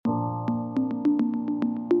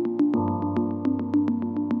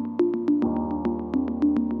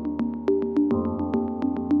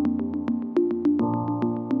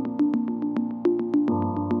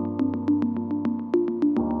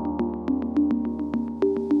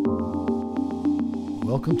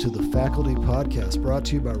welcome to the Faculty Podcast, brought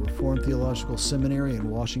to you by Reformed Theological Seminary in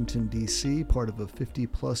Washington, D.C., part of a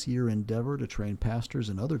 50-plus year endeavor to train pastors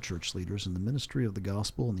and other church leaders in the ministry of the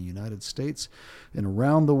gospel in the United States and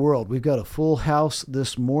around the world. We've got a full house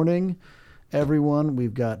this morning, everyone.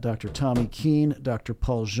 We've got Dr. Tommy Keene, Dr.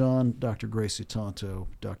 Paul Jean, Dr. Gracie Tonto,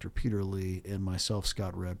 Dr. Peter Lee, and myself,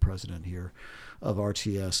 Scott Redd, president here of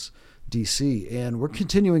RTS DC. And we're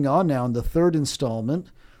continuing on now in the third installment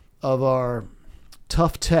of our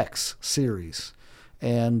Tough Texts series.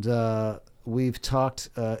 And we've talked,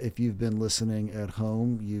 if you've been listening at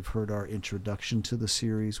home, you've heard our introduction to the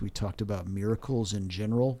series. We talked about miracles in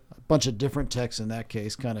general, a bunch of different texts in that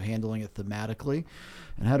case, kind of handling it thematically.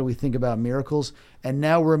 And how do we think about miracles? And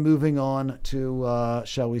now we're moving on to,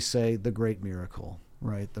 shall we say, the great miracle,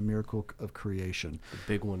 right? The miracle of creation.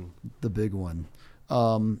 The big one. The big one.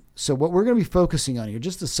 So what we're going to be focusing on here,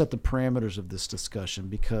 just to set the parameters of this discussion,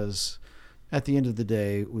 because at the end of the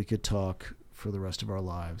day, we could talk for the rest of our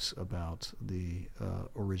lives about the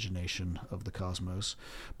origination of the cosmos.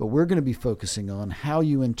 But we're going to be focusing on how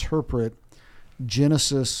you interpret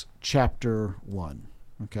Genesis chapter 1.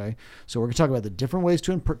 Okay? So we're going to talk about the different ways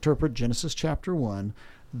to interpret Genesis chapter 1,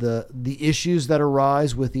 the issues that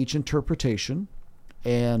arise with each interpretation,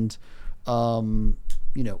 and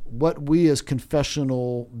what we as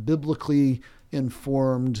confessional, biblically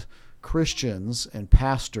informed Christians and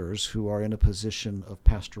pastors who are in a position of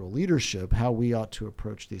pastoral leadership, how we ought to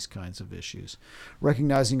approach these kinds of issues.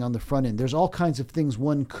 Recognizing on the front end, there's all kinds of things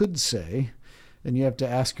one could say, and you have to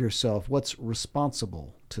ask yourself what's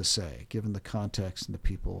responsible to say, given the context and the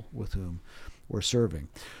people with whom we're serving.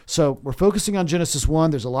 So we're focusing on Genesis 1.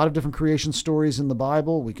 There's a lot of different creation stories in the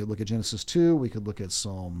Bible. We could look at Genesis 2. We could look at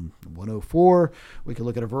Psalm 104. We could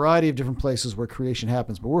look at a variety of different places where creation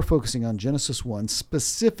happens. But we're focusing on Genesis 1,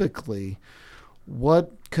 specifically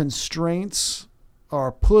what constraints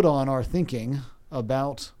are put on our thinking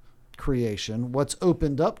about creation, what's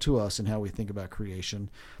opened up to us in how we think about creation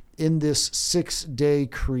in this 6-day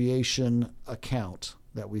creation account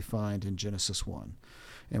that we find in Genesis 1.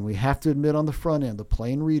 And we have to admit on the front end, the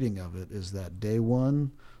plain reading of it is that day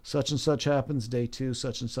 1, such and such happens, day 2,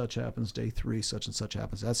 such and such happens, day 3, such and such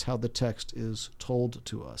happens. That's how the text is told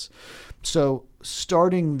to us. So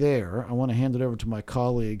starting there, I want to hand it over to my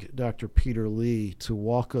colleague, Dr. Peter Lee, to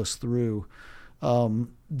walk us through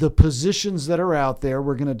the positions that are out there.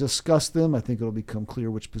 We're going to discuss them. I think it'll become clear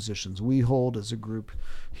which positions we hold as a group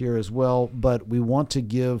here as well, but we want to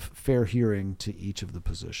give fair hearing to each of the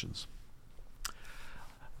positions.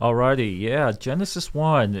 Alrighty, yeah, Genesis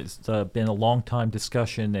 1, it's been a long time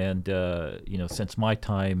discussion, and, since my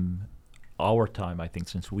time, our time, I think,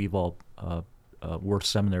 since we've all were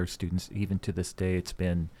seminary students, even to this day, it's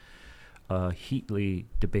been heatedly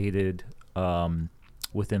debated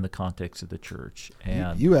within the context of the church.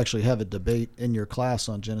 And you actually have a debate in your class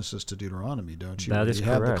on Genesis to Deuteronomy, don't you? That is correct.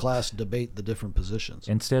 You have correct. the class debate the different positions.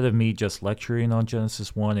 Instead of me just lecturing on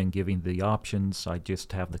Genesis 1 and giving the options, I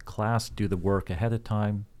just have the class do the work ahead of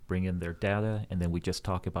time, bring in their data, and then we just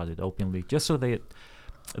talk about it openly, just so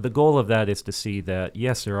the goal of that is to see that,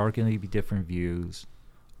 yes, there are going to be different views,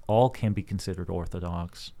 all can be considered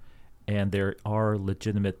orthodox, and there are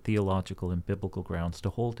legitimate theological and biblical grounds to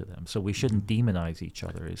hold to them. So we shouldn't demonize each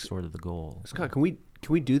other is sort of the goal. Scott, can we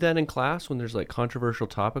do that in class when there's like controversial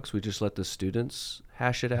topics? We just let the students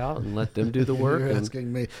hash it out and let them do the work? You're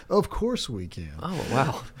asking me. Of course we can. Oh,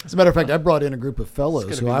 wow. As a matter of fact, I brought in a group of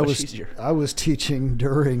fellows who I was teaching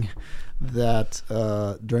during that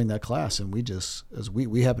class, and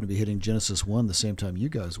we happened to be hitting Genesis 1 the same time you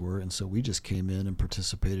guys were, and so we just came in and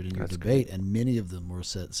participated in your debate, good. And many of them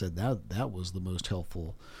said that was the most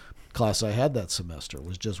helpful class I had that semester,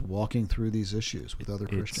 was just walking through these issues with other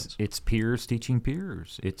Christians. It's peers teaching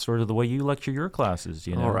peers. It's sort of the way you lecture your classes,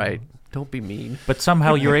 you know. All right. Don't be mean. But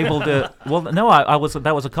somehow you're able to, well, no,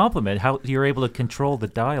 that was a compliment, how you're able to control the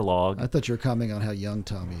dialogue. I thought you were commenting on how young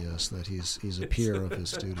Tommy is, that he's a peer of his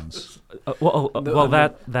students.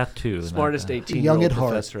 That too. Smartest 18-year-old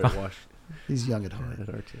professor at Washington. He's young at heart.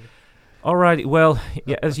 All righty. Well,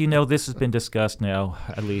 yeah, as you know, this has been discussed now,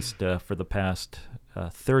 at least for the past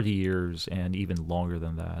 30 years and even longer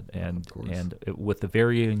than that. And with the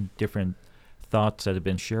varying different thoughts that have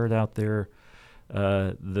been shared out there,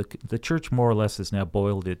 the church more or less has now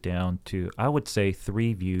boiled it down to, I would say,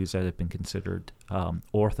 3 views that have been considered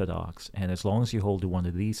orthodox. And as long as you hold to one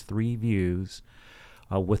of these 3 views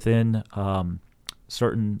within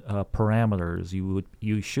certain parameters,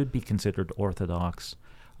 you should be considered orthodox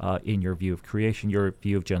in your view of creation, your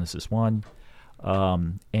view of Genesis 1,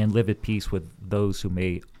 and live at peace with those who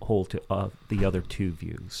may hold to the other 2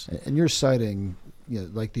 views. And you're citing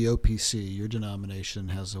like the OPC, your denomination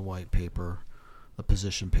has a white paper, a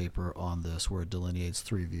position paper on this where it delineates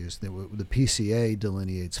 3 views. The PCA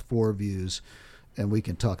delineates 4 views, and we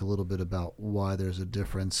can talk a little bit about why there's a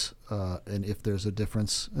difference and if there's a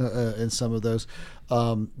difference in some of those.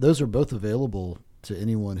 Those are both available to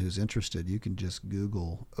anyone who's interested. You can just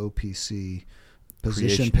Google OPC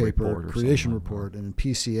position paper, creation report, and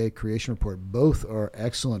PCA creation report. Both are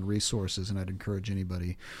excellent resources, and I'd encourage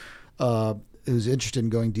anybody who's interested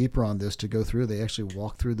in going deeper on this to go through. They actually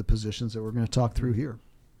walk through the positions that we're going to talk through here.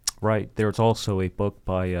 Right. There's also a book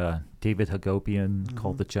by David Hagopian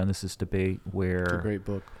called The Genesis Debate, where It's a great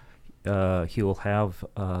book. He will have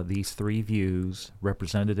these 3 views,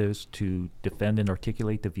 representatives to defend and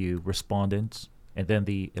articulate the view, respondents, and then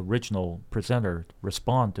the original presenter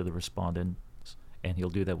respond to the respondents, and he'll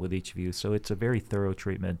do that with each view. So it's a very thorough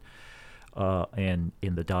treatment and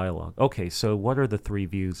in the dialogue. Okay, so what are the 3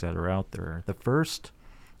 views that are out there? The first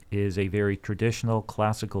is a very traditional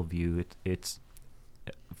classical view. It's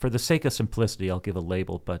for the sake of simplicity, I'll give a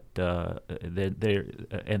label, but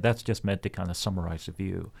and that's just meant to kind of summarize the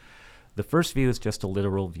view. The first view is just a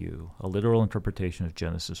literal view, a literal interpretation of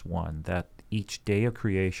Genesis 1, that each day of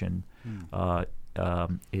creation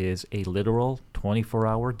is a literal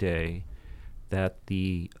 24-hour day, that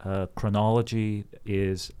the chronology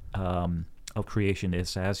is of creation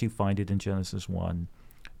is as you find it in Genesis 1.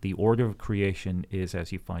 The order of creation is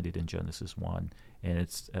as you find it in Genesis 1, and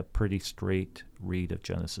it's a pretty straight read of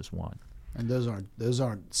Genesis 1. And those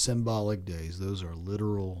aren't symbolic days. Those are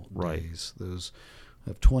literal days. Those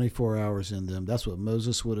have 24 hours in them. That's what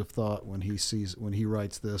Moses would have thought when he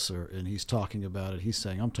writes this, and he's talking about it. He's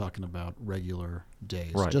saying, I'm talking about regular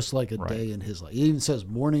days, just like a day in his life. It even says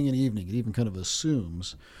morning and evening. It even kind of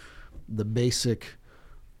assumes the basic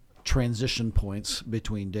transition points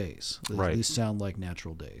between days. These sound like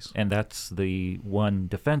natural days. And that's the one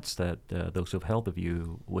defense that those who've held the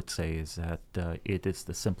view would say, is that it is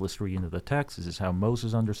the simplest reading of the text. This is how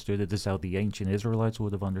Moses understood it. This is how the ancient Israelites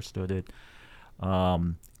would have understood it.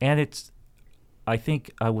 And I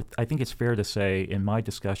think it's fair to say, in my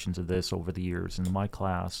discussions of this over the years in my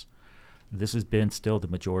class, this has been still the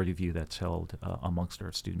majority view that's held amongst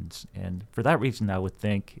our students. And for that reason, I would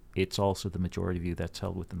think it's also the majority view that's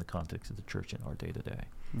held within the context of the church in our day-to-day.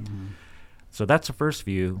 Mm-hmm. So that's the first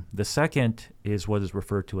view. The second is what is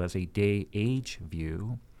referred to as a day-age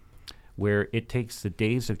view, where it takes the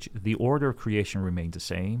days of the order of creation remains the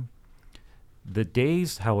same. The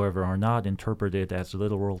days, however, are not interpreted as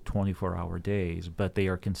literal 24-hour days, but they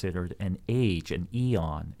are considered an age, an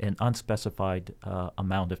eon, an unspecified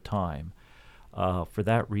amount of time. For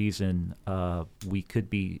that reason, we could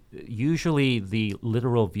be usually the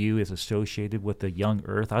literal view is associated with the young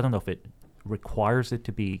earth. I don't know if it requires it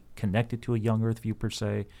to be connected to a young earth view per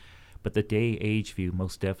se, but the day-age view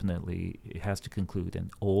most definitely has to conclude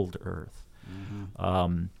an old earth.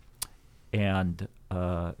 Mm-hmm.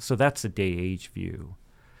 So that's the day-age view.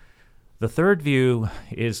 The third view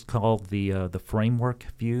is called the framework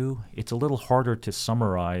view. It's a little harder to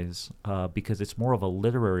summarize because it's more of a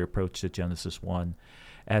literary approach to Genesis 1,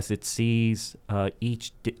 as it sees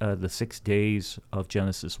the 6 days of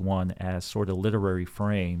Genesis 1 as sort of literary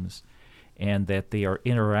frames, and that they are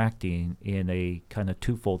interacting in a kind of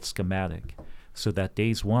twofold schematic, so that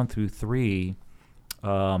days 1 through 3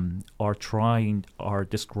 are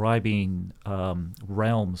describing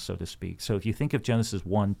realms, so to speak. So if you think of Genesis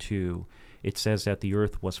 1:2, it says that the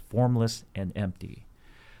earth was formless and empty.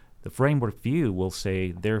 The framework view will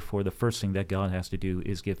say, therefore, the first thing that God has to do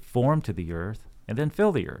is give form to the earth and then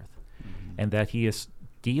fill the earth, and that He is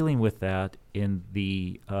dealing with that in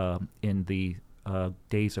the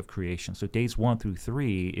days of creation. So days 1 through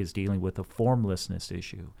 3 is dealing with a formlessness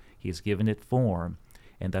issue. He has given it form.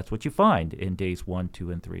 And that's what you find in days 1,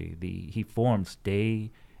 2, and 3. He forms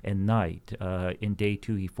day and night. In day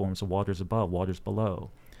 2, He forms the waters above, waters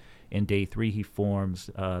below. In day 3, He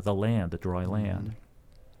forms the land, the dry land.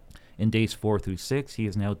 In days 4 through 6, He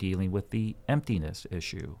is now dealing with the emptiness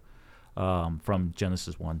issue from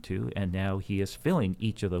Genesis 1:2, and now He is filling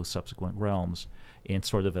each of those subsequent realms in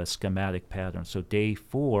sort of a schematic pattern. So day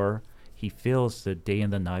 4, He fills the day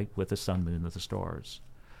and the night with the sun, moon, and the stars.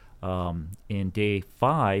 In day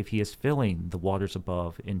 5, He is filling the waters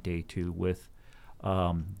above. In day 2, with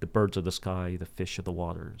the birds of the sky, the fish of the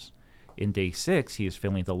waters. In day 6, He is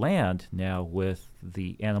filling the land now with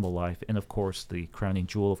the animal life, and of course the crowning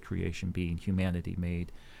jewel of creation being humanity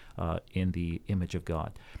made in the image of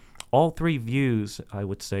God. All 3 views, I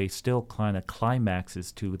would say, still kind of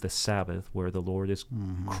climaxes to the Sabbath, where the Lord is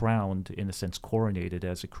crowned, in a sense, coronated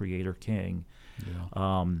as a creator king.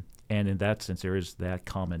 Yeah. And in that sense, there is that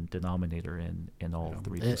common denominator in all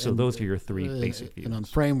three. And, so those are your three basic views. And on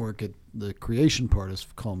framework, the creation part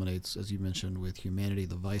culminates, as you mentioned, with humanity,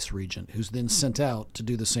 the vice regent, who's then sent out to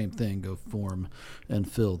do the same thing: go form and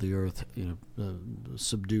fill the earth,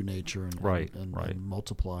 subdue nature and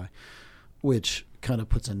multiply, which kind of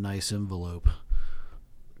puts a nice envelope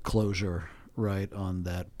closure. Right, on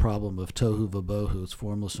that problem of tohu vabohu, it's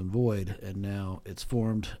formless and void, and now it's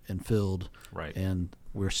formed and filled, right. And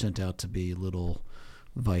we're sent out to be little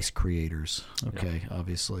vice creators,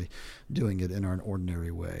 obviously doing it in our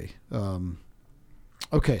ordinary way.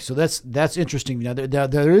 Okay, so that's interesting. Now,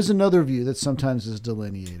 there is another view that sometimes is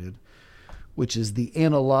delineated, which is the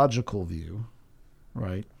analogical view,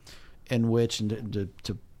 right, in which, and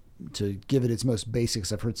to give it its most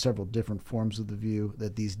basics, I've heard several different forms of the view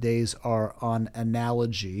that these days are on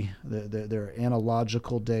analogy. They're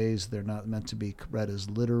analogical days. They're not meant to be read as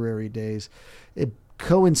literary days. It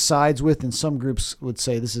coincides with, and some groups would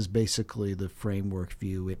say this is basically the framework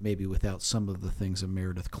view. It maybe without some of the things that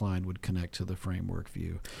Meredith Kline would connect to the framework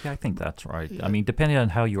view. Yeah, I think that's right. Yeah. I mean, depending on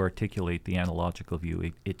how you articulate the analogical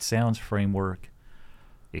view, it sounds framework.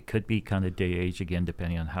 It could be kind of day-age, again,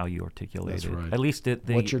 depending on how you articulate That's it. right. At least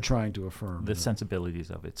what you're trying to affirm. The sensibilities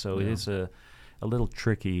of it. So it is a little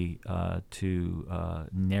tricky to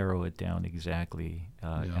narrow it down exactly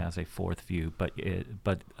as a fourth view. But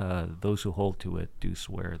those who hold to it do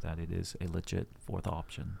swear that it is a legit fourth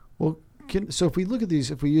option. Well, so if we look at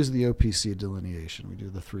these, if we use the OPC delineation, we do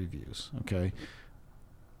the three views, okay?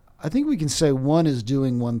 I think we can say one is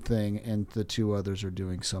doing one thing and the two others are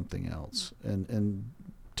doing something else. And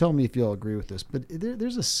tell me if you all agree with this, but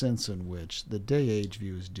there's a sense in which the day-age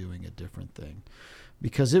view is doing a different thing,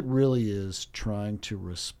 because it really is trying to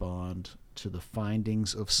respond to the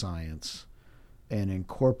findings of science and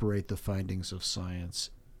incorporate the findings of science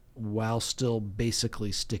while still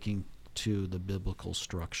basically sticking to the biblical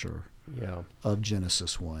structure of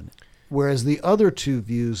Genesis 1. Whereas the other two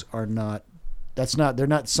views are not,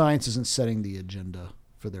 science isn't setting the agenda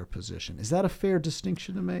for their position. Is that a fair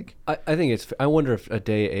distinction to make? I think I wonder if a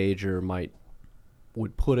day-ager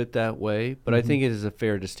would put it that way, but I think it is a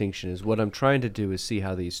fair distinction. Is what I'm trying to do is see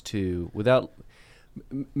how these two, without,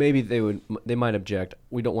 maybe they might object,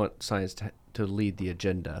 we don't want science to lead the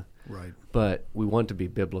agenda. Right. But we want to be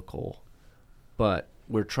biblical. But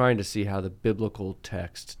we're trying to see how the biblical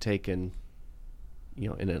text taken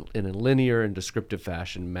in a linear and descriptive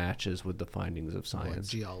fashion matches with the findings of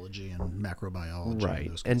science. Like geology and macrobiology. Right.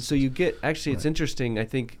 And so you get, actually it's interesting, I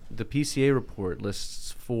think the PCA report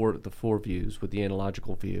lists the four views with the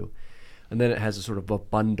analogical view, and then it has a sort of a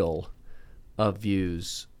bundle of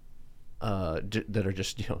views that are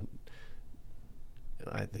just,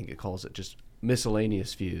 I think it calls it just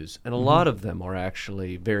miscellaneous views. And a lot of them are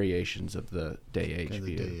actually variations of the day-age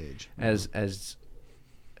view. As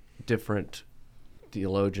different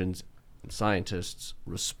theologians and scientists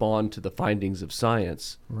respond to the findings of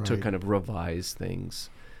science to kind of revise things,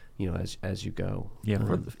 as you go. Yeah,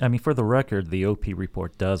 for the record, the OP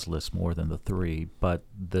report does list more than the three, but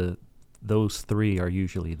those three are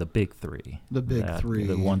usually the big three. The big three.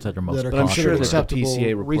 The ones that are most But I'm sure that the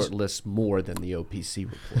PCA report lists more than the OPC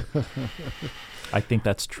report. I think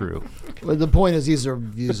that's true. Well, the point is these are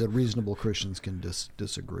views that reasonable Christians can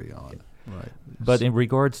disagree on. Right. But in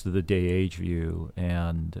regards to the day-age view,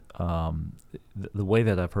 and the way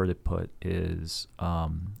that I've heard it put is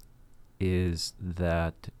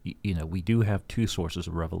that we do have two sources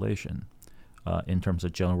of revelation in terms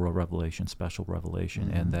of general revelation, special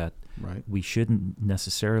revelation, and that we shouldn't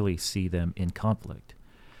necessarily see them in conflict.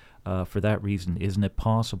 For that reason, isn't it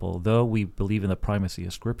possible, though we believe in the primacy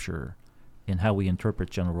of Scripture in how we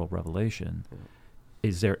interpret general revelation,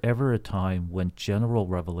 is there ever a time when general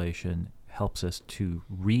revelation helps us to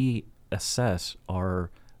reassess our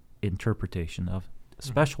interpretation of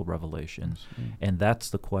special revelation? And that's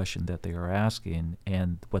the question that they are asking.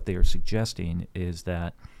 And what they are suggesting is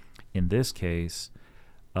that in this case,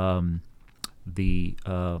 the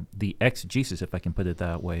exegesis, if I can put it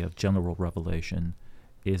that way, of general revelation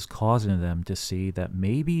is causing them to see that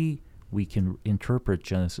maybe we can interpret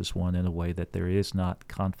Genesis 1 in a way that there is not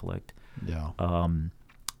conflict. Yeah.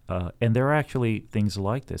 And there are actually things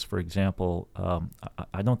like this. For example,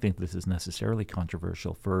 I don't think this is necessarily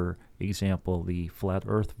controversial. For example, the flat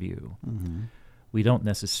earth view. We don't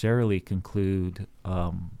necessarily conclude,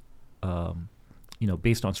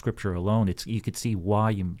 based on Scripture alone, you could see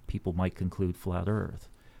why people might conclude flat earth.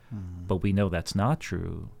 But we know that's not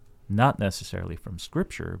true, not necessarily from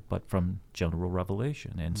Scripture, but from general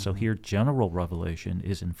revelation. And so here, general revelation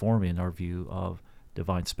is informing our view of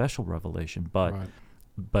divine special revelation, but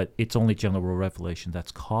but it's only general revelation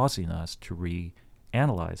that's causing us to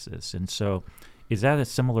reanalyze this. And so, is that a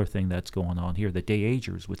similar thing that's going on here? The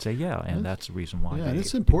day-agers would say, yeah, and that's the reason why. Yeah, and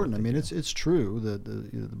it's important. I mean, it's true that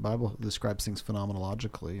the Bible describes things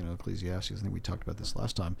phenomenologically. Ecclesiastes, I think we talked about this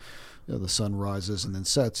last time. The sun rises and then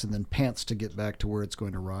sets and then pants to get back to where it's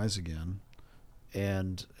going to rise again.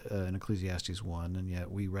 And in Ecclesiastes 1, and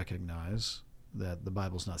yet we recognize that the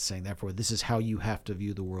Bible's not saying, therefore, this is how you have to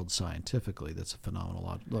view the world scientifically. That's a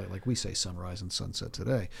phenomenological, like we say sunrise and sunset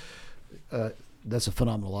today. That's a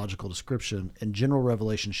phenomenological description, and general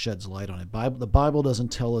revelation sheds light on it. The Bible doesn't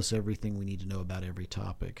tell us everything we need to know about every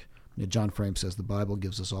topic. John Frame says the Bible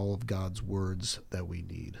gives us all of God's words that we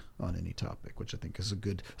need on any topic, which I think is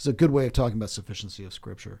a good way of talking about sufficiency of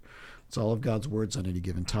Scripture. It's all of God's words on any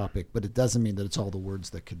given topic, but it doesn't mean that it's all the words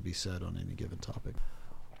that could be said on any given topic.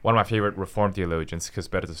 One of my favorite Reformed theologians,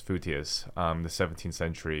 Cuthbertus Futius, the 17th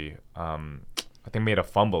century, I think made a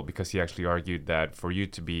fumble because he actually argued that for you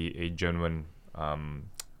to be a genuine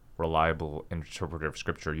reliable interpreter of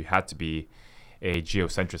Scripture, you had to be a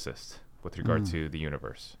geocentricist with regard to the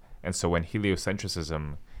universe. And so when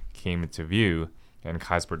heliocentricism came into view, and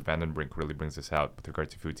Gijsbert van den Brink really brings this out with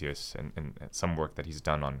regard to Futius and some work that he's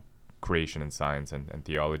done on creation and science and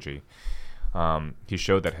theology, he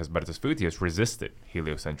showed that Cuthbertus Futius resisted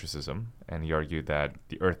heliocentricism, and he argued that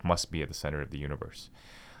the earth must be at the center of the universe.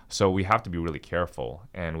 So we have to be really careful,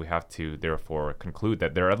 and we have to therefore conclude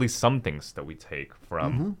that there are at least some things that we take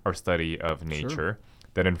from our study of nature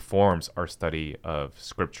that informs our study of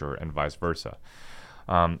Scripture and vice versa.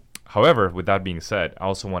 However, with that being said, I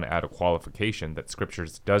also want to add a qualification that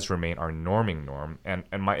Scriptures does remain our norming norm, and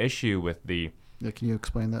my issue with the can you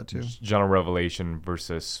explain that too? General revelation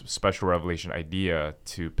versus special revelation idea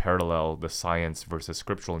to parallel the science versus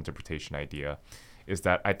scriptural interpretation idea is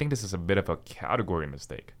that I think this is a bit of a category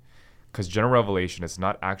mistake. Because general revelation is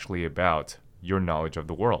not actually about your knowledge of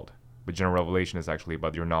the world, but general revelation is actually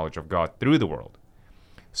about your knowledge of God through the world.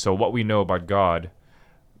 So what we know about God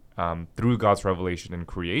through God's revelation in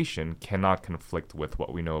creation cannot conflict with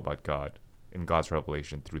what we know about God in God's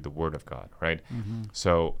revelation through the Word of God, right?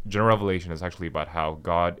 So general revelation is actually about how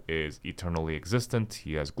God is eternally existent,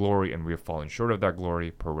 He has glory, and we have fallen short of that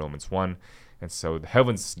glory, per Romans 1. And so the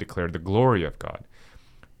heavens declare the glory of God.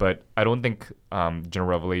 But I don't think general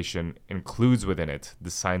revelation includes within it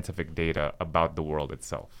the scientific data about the world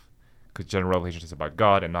itself, because general revelation is about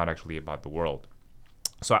God and not actually about the world.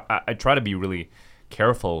 So I try to be really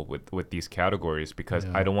careful with these categories because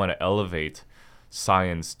I don't want to elevate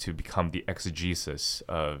science to become the exegesis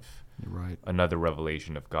of another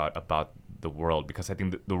revelation of God about the world, because I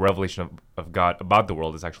think the revelation of God about the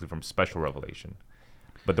world is actually from special revelation.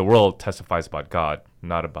 But the world testifies about God,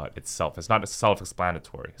 not about itself. It's not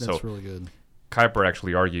self-explanatory. That's really good. Kuyper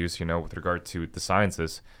actually argues, with regard to the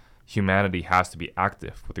sciences, humanity has to be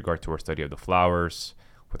active with regard to our study of the flowers,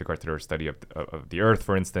 with regard to our study of the earth,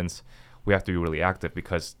 for instance. We have to be really active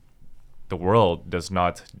because the world does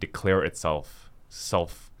not declare itself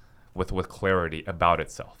with clarity about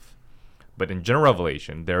itself. But in general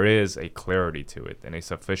revelation, there is a clarity to it and a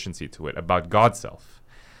sufficiency to it about God's self.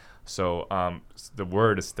 So the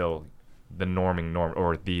word is still the norming norm,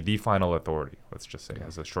 or the final authority, let's just say,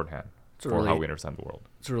 as a shorthand for how we understand the world.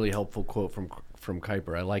 It's a really helpful quote from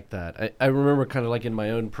Kuyper. I like that. I remember kind of like in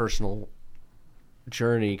my own personal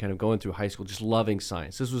journey, kind of going through high school, just loving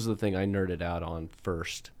science. This was the thing I nerded out on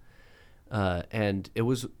first. And it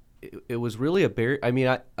was really a barrier. I mean,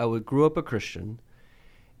 I grew up a Christian,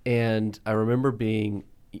 and I remember being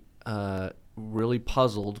really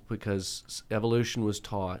puzzled because evolution was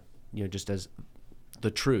taught, just as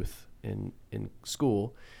the truth in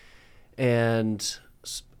school,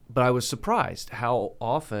 but I was surprised how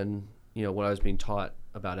often, what I was being taught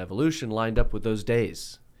about evolution lined up with those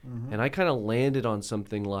days. And I kind of landed on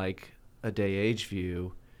something like a day-age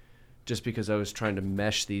view just because I was trying to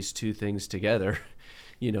mesh these two things together,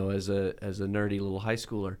 as a nerdy little high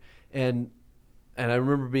schooler. And I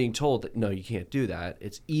remember being told that, no, you can't do that.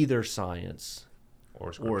 It's either science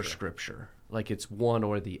or scripture. Like it's one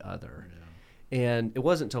or the other. Yeah. And it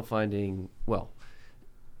wasn't until finding, it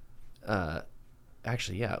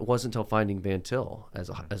wasn't until finding Van Til as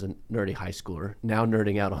a nerdy high schooler, now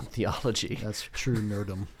nerding out on theology. That's true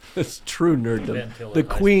nerdom. That's true nerdom. The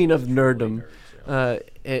queen of nerdom.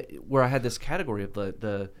 Where I had this category of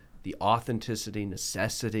the authenticity,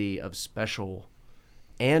 necessity of special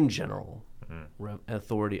and general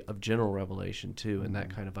authority of general revelation too, and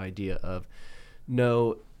that kind of idea of,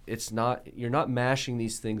 no, it's not. You're not mashing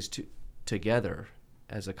these things together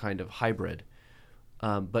as a kind of hybrid.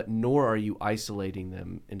 But nor are you isolating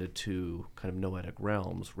them into two kind of noetic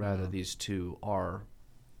realms. Rather, these two are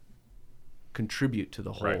contribute to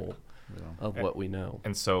the Right. whole of what we know.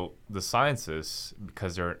 And so the sciences,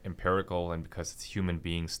 because they're empirical and because it's human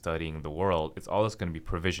beings studying the world, it's always going to be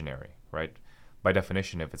provisionary, right? By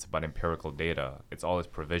definition, if it's about empirical data, it's always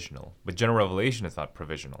provisional. But general revelation is not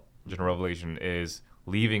provisional. General revelation is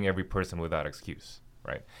leaving every person without excuse,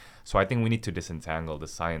 right? So I think we need to disentangle the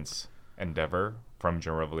science endeavor from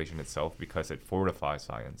general revelation itself, because it fortifies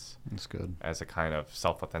science. That's good. As a kind of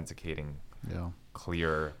self-authenticating,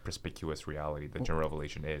 clear, perspicuous reality that general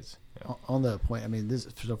revelation is. Yeah. On that point, I mean,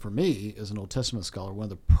 so for me, as an Old Testament scholar, one of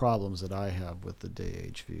the problems that I have with the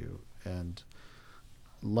day-age view, and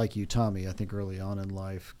like you, Tommy, I think early on in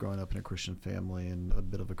life, growing up in a Christian family and a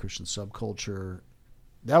bit of a Christian subculture,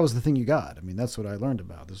 that was the thing you got. I mean, that's what I learned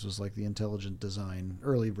about. This was like the intelligent design,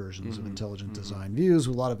 early versions of intelligent design views.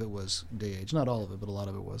 A lot of it was day age, not all of it, but a lot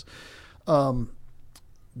of it was.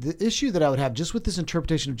 The issue that I would have just with this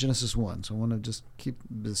interpretation of Genesis 1, so I want to just keep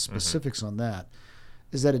the specifics on that,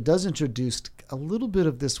 is that it does introduce a little bit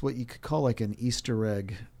of this, what you could call like an Easter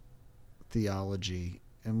egg theology.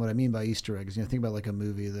 And what I mean by Easter egg is, think about like a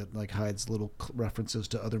movie that like hides little references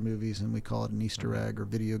to other movies, and we call it an Easter egg, or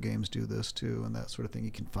video games do this too, and that sort of thing.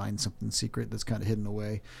 You can find something secret that's kind of hidden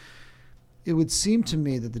away. It would seem to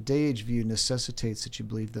me that the day age view necessitates that you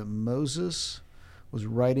believe that Moses was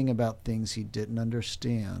writing about things he didn't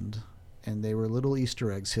understand, and they were little Easter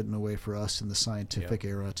eggs hidden away for us in the scientific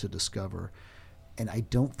era to discover. And I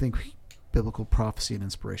don't think biblical prophecy and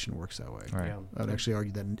inspiration works that way. Right. Yeah. I would actually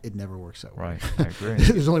argue that it never works that way. Right, I agree.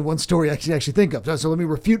 There's only one story I can actually think of. So let me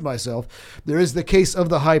refute myself. There is the case of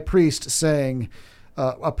the high priest saying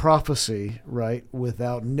a prophecy, right,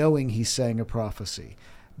 without knowing he's saying a prophecy.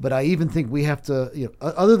 But I even think we have to,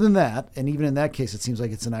 other than that, and even in that case, it seems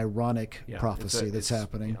like it's an ironic prophecy that's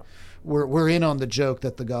happening. We're in on the joke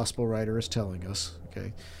that the gospel writer is telling us.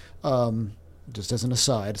 Okay, just as an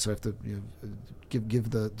aside, so I have to give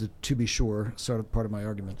the to be sure sort of part of my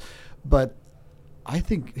argument. But I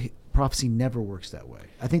think prophecy never works that way.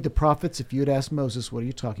 I think the prophets, if you had asked Moses, what are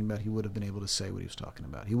you talking about, he would have been able to say what he was talking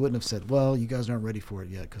about. He wouldn't have said, well, you guys aren't ready for it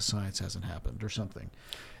yet because science hasn't happened or something.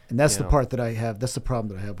 And that's the part that I have. That's the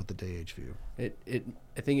problem that I have with the day age view.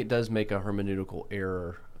 I think it does make a hermeneutical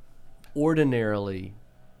error. Ordinarily,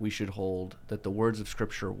 we should hold that the words of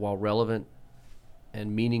Scripture, while relevant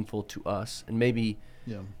and meaningful to us, and maybe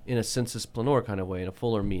in a sensus planor kind of way, in a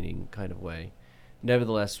fuller meaning kind of way,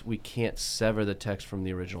 nevertheless, we can't sever the text from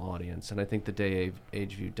the original audience. And I think the day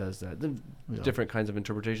age view does that. Different kinds of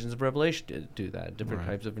interpretations of Revelation do that. Different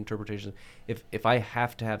types of interpretations. If I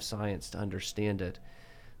have to have science to understand it,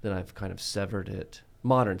 then I've kind of severed it.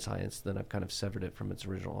 Modern science, then I've kind of severed it from its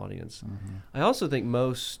original audience. I also think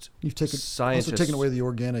most scientists... also taken away the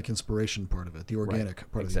organic inspiration part of it, the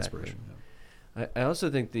organic part of the inspiration. I also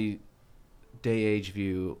think the day age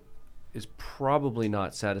view is probably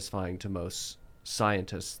not satisfying to most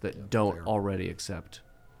scientists that don't already accept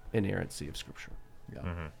inerrancy of Scripture.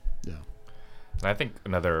 And I think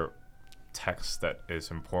another text that is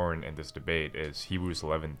important in this debate is Hebrews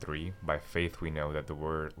 11:3. By faith we know that the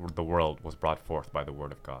world was brought forth by the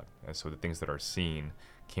word of God, and so the things that are seen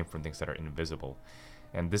came from things that are invisible.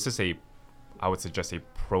 And this is I would suggest a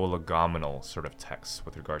prolegomenal sort of text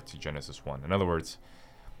with regard to Genesis 1. In other words,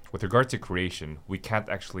 with regard to creation, we can't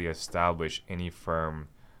actually establish any firm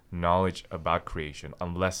knowledge about creation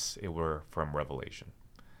unless it were from revelation.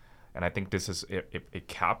 And I think this is a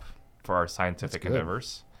cap for our scientific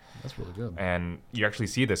endeavors. That's really good. And you actually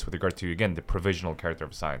see this with regard to, again, the provisional character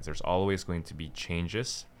of science. There's always going to be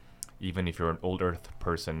changes. Even if you're an old Earth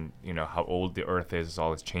person, how old the Earth is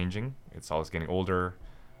always changing. It's always getting older.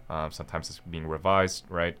 Sometimes it's being revised,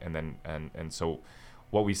 right? And so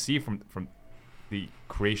what we see from the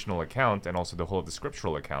creational account and also the whole of the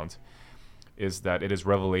scriptural account is that it is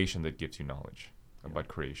revelation that gives you knowledge about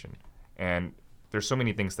creation. And there's so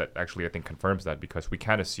many things that actually I think confirms that, because we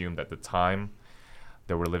can't assume that the time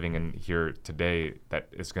that we're living in here today that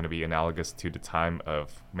is going to be analogous to the time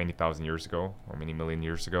of many thousand years ago or many million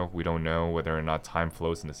years ago. We don't know whether or not time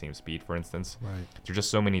flows in the same speed, for instance. Right. There's just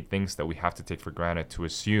so many things that we have to take for granted to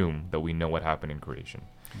assume that we know what happened in creation.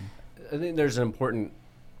 I think there's an important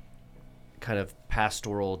kind of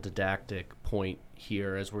pastoral didactic point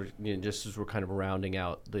here as we're just as we're kind of rounding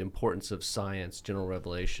out the importance of science, general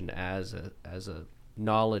revelation as a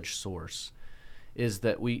knowledge source, is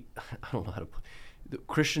that I don't know how to put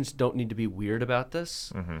Christians don't need to be weird about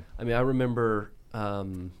this. I mean, I remember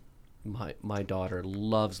my daughter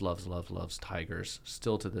loves tigers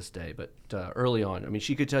still to this day, but early on, I mean,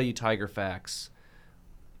 she could tell you tiger facts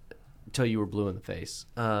until you were blue in the face.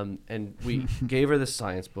 And we gave her this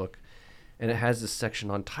science book, and it has this section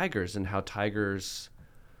on tigers and how tigers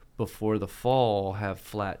before the fall have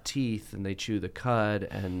flat teeth and they chew the cud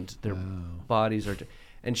and their bodies are...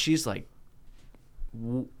 And she's like,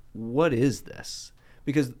 what is this?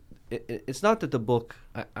 Because it's not that the book...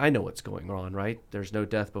 I know what's going on, right? There's no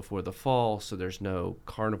death before the fall, so there's no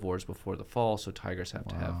carnivores before the fall, so tigers have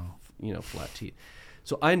to have, flat teeth.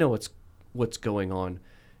 So I know what's going on,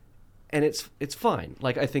 and it's fine.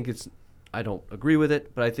 Like, I don't agree with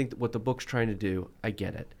it, but I think that what the book's trying to do, I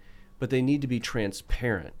get it. But they need to be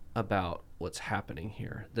transparent about what's happening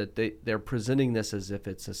here, that they're presenting this as if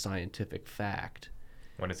it's a scientific fact.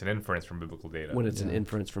 When it's an inference from biblical data. When it's an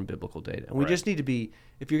inference from biblical data. And we just need to be,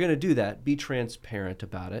 if you're going to do that, be transparent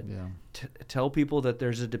about it. Yeah. Tell people that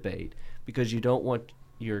there's a debate, because you don't want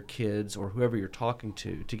your kids or whoever you're talking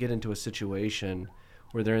to get into a situation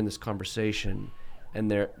where they're in this conversation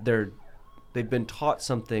and they've been taught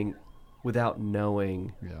something without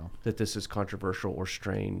knowing that this is controversial or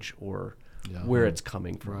strange or where it's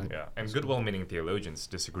coming from. Right. Yeah, and good, well-meaning theologians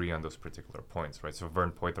disagree on those particular points, right? So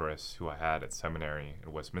Vern Poitras, who I had at seminary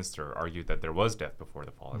in Westminster, argued that there was death before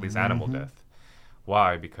the fall, at least animal death.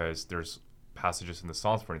 Why? Because there's passages in the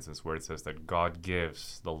Psalms, for instance, where it says that God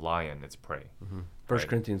gives the lion its prey. 1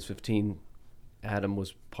 Corinthians 15, Adam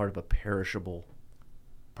was part of a perishable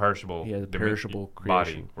perishable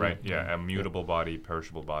creation. Body, right? Yeah, a mutable body,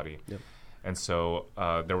 perishable body. Yep. And so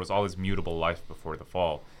there was all this mutable life before the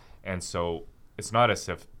fall. And so it's not as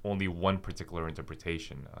if only one particular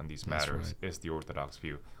interpretation on these matters is the orthodox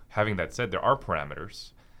view. Having that said, there are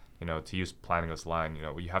parameters. To use Plantinga's line,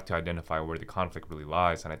 you have to identify where the conflict really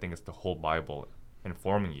lies, and I think it's the whole Bible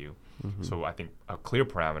informing you. So I think a clear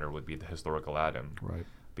parameter would be the historical Adam, Right.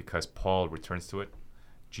 because Paul returns to it.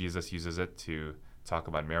 Jesus uses it to talk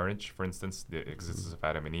about marriage, for instance, the existence of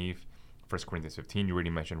Adam and Eve. 1 Corinthians 15, you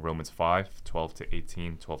already mentioned Romans 5, 12 to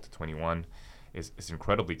 18, 12 to 21, is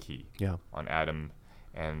incredibly key on Adam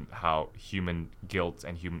and how human guilt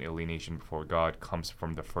and human alienation before God comes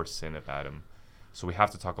from the first sin of Adam. So we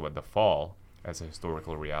have to talk about the fall as a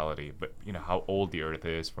historical reality, but how old the earth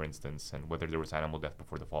is, for instance, and whether there was animal death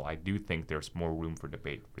before the fall. I do think there's more room for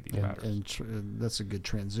debate for these matters. And that's a good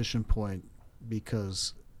transition point,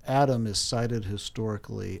 because Adam is cited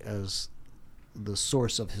historically as the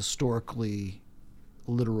source of historically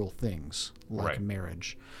literal things like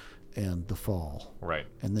marriage and the fall,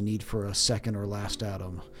 and the need for a second or last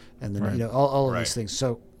Adam, and then all of these things.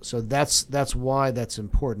 So that's why that's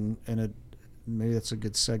important, and maybe that's a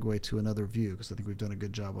good segue to another view, because I think we've done a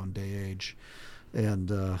good job on day age, and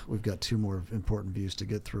we've got two more important views to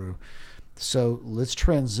get through. So let's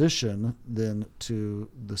transition then to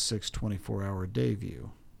the 6 24-hour day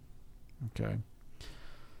view. Okay.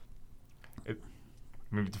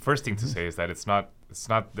 Maybe the first thing to say is that it's not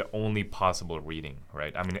the only possible reading,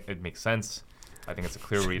 right? I mean, it makes sense. I think it's a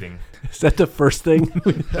clear reading. Is that the first thing?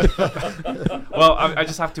 Well, I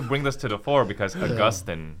just have to bring this to the fore because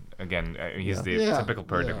Augustine, again, he's the typical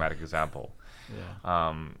paradigmatic example.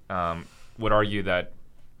 Would argue that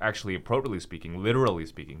actually, appropriately speaking, literally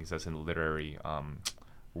speaking, he says in the literary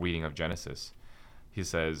reading of Genesis, he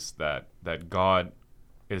says that God,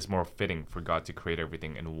 it is more fitting for God to create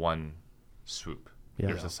everything in one swoop.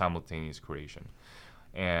 There's a simultaneous creation.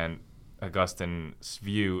 And Augustine's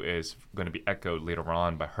view is going to be echoed later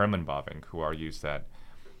on by Herman Bavinck, who argues that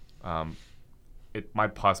it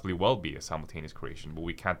might possibly well be a simultaneous creation, but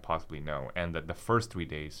we can't possibly know. And that the first 3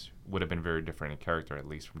 days would have been very different in character, at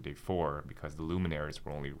least from day 4, because the luminaries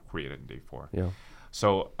were only created in day 4. Yeah.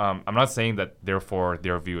 So I'm not saying that, therefore,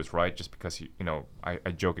 their view is right, just because, I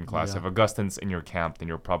joke in class, if Augustine's in your camp, then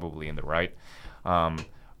you're probably in the right.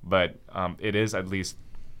 But it is at least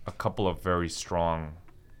a couple of very strong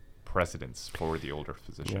precedents for the older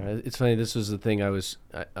position. Yeah, it's funny. This was the thing I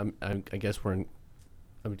guess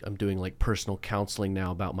I'm doing like personal counseling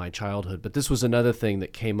now about my childhood, but this was another thing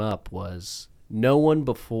that came up was no one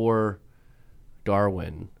before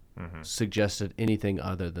Darwin suggested anything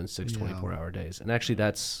other than 6 24-hour days. And actually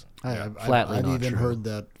that's flatly I've not even true. heard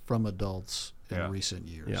that from adults in recent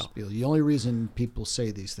years. The only reason people say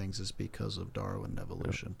these things is because of Darwin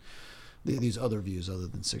evolution. These other views other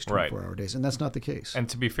than 6 24-hour days, and that's not the case. And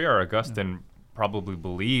to be fair, Augustine probably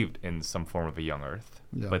believed in some form of a young Earth,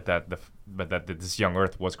 but that this young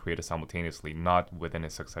Earth was created simultaneously, not within a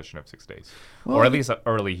succession of 6 days, or at least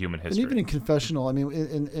early human history. And even in confessional, I mean,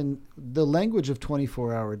 in the language of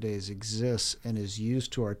 24-hour days exists and is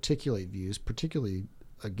used to articulate views, particularly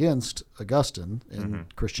against Augustine in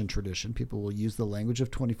Christian tradition. People will use the language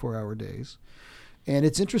of 24-hour days. And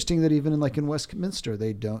it's interesting that even in Westminster,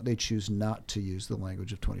 they choose not to use the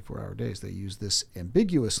language of 24-hour days. They use this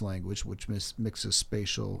ambiguous language, which mixes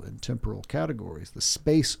spatial and temporal categories, the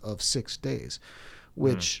space of 6 days,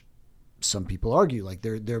 which some people argue like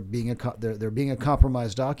they're being a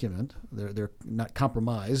compromised document. They're not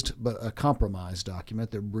compromised, but a compromised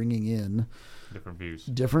document. They're bringing in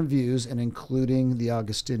different views and including the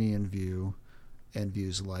Augustinian view and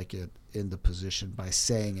views like it in the position by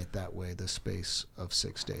saying it that way, the space of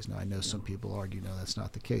 6 days. Now, I know some people argue, no, that's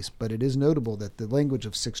not the case, but it is notable that the language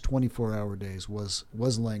of 6 24-hour days was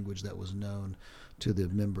language that was known to the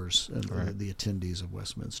members and the attendees of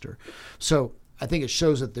Westminster. So I think it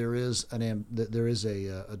shows that there is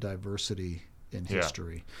a diversity in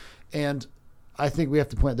history, and I think we have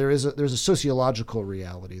to point there's a sociological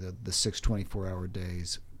reality that the 6 24-hour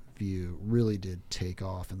days view really did take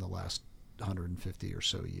off in the last 150 or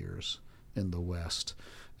so years in the West,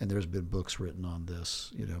 and there's been books written on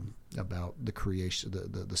this, about the creation,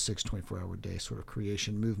 the 6 24-hour day sort of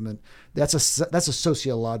creation movement. That's a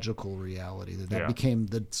sociological reality that became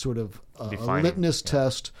the sort of a litmus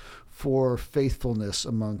test for faithfulness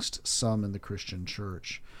amongst some in the Christian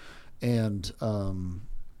church, and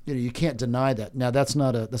you can't deny that. Now that's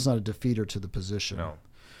not a defeater to the position. No.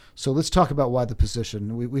 So let's talk about why the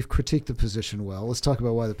position. We've critiqued the position well. Let's talk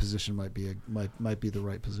about why the position might be the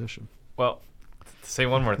right position. Well, to say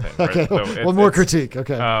one more thing. Okay, right? So one more critique.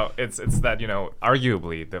 Okay. It's that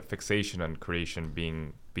arguably the fixation on creation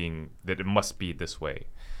being that it must be this way,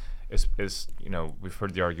 is we've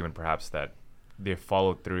heard the argument perhaps that they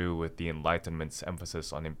followed through with the Enlightenment's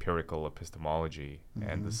emphasis on empirical epistemology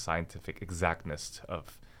and the scientific exactness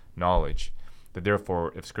of knowledge. That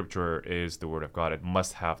therefore, if Scripture is the Word of God, it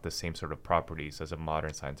must have the same sort of properties as a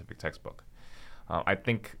modern scientific textbook. I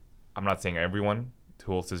think, I'm not saying everyone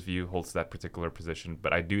who holds this view holds that particular position,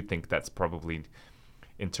 but I do think that's probably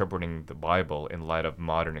interpreting the Bible in light of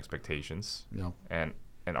modern expectations. Yeah. And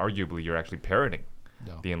arguably, you're actually parroting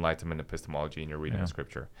the Enlightenment epistemology in your reading of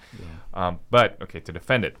Scripture. Yeah. But, to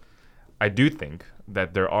defend it, I do think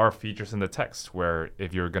that there are features in the text where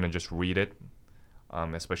if you're going to just read it,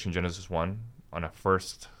 especially in Genesis 1, on a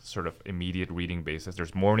first sort of immediate reading basis,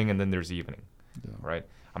 there's morning and then there's evening, right?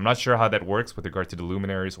 I'm not sure how that works with regard to the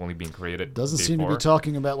luminaries only being created. Doesn't seem to be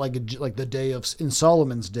talking about like the day in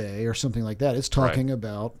Solomon's day or something like that. It's talking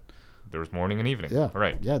about there's morning and evening. Yeah,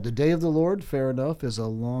 right. Yeah, the day of the Lord, fair enough, is a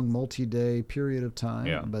long multi-day period of time.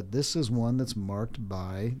 Yeah. But this is one that's marked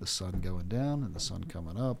by the sun going down and the sun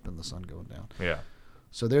coming up and the sun going down. Yeah.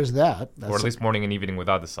 So there's that. Or at least morning and evening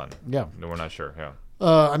without the sun. Yeah. No, we're not sure. Yeah.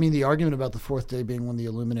 The argument about the fourth day being when the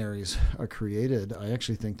luminaries are created, I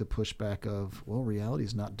actually think the pushback of, reality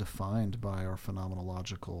is not defined by our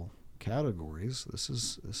phenomenological categories. This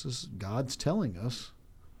is God's telling us.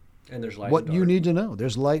 And there's light what and dark. You need to know.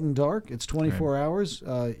 There's light and dark. It's 24 hours.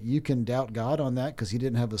 You can doubt God on that because he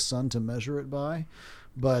didn't have a sun to measure it by.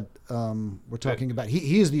 But we're talking about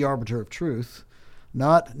he is the arbiter of truth.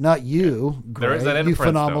 Not you, Gray, there is that you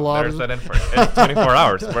inference, phenomenologist. There's that inference. It's 24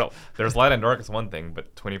 hours. Well, there's light and dark is one thing,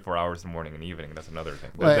 but 24 hours in morning and evening, that's another thing.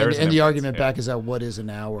 And the argument back is that what is an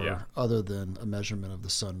hour other than a measurement of the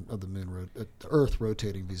sun, of the moon, the Earth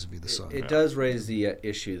rotating vis-a-vis the sun? It does raise the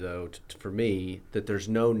issue, though, for me, that there's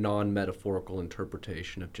no non-metaphorical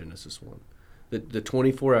interpretation of Genesis 1. The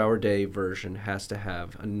 24-hour day version has to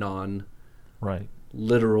have a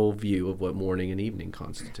non-literal view of what morning and evening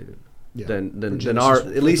constitute. Yeah. Than our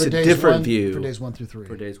at least a different view for days 1 through 3.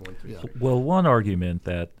 For days 1 through 3. Well, one argument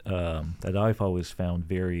that I've always found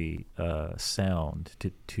very sound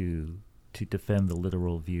to defend the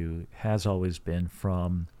literal view has always been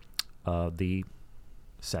from the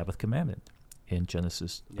Sabbath commandment in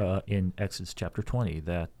Genesis in Exodus chapter 20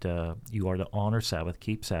 that you are to honor Sabbath,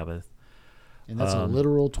 keep Sabbath, and that's a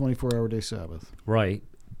literal 24-hour day Sabbath, right?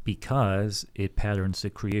 Because it patterns the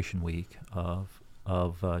creation week of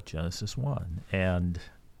Genesis 1, and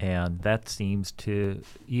that seems to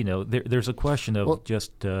there's a question of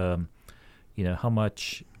how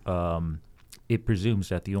much it presumes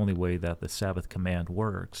that the only way that the Sabbath command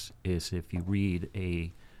works is if you read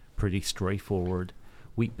a pretty straightforward.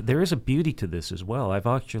 There is a beauty to this as well. I've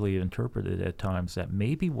actually interpreted at times that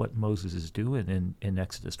maybe what Moses is doing in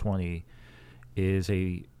Exodus 20 is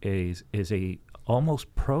a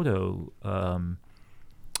almost proto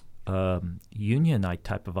Unionite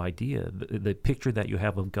type of idea. The picture that you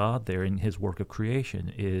have of God there in his work of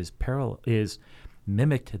creation is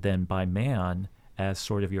mimicked then by man as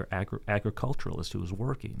sort of your agriculturalist who is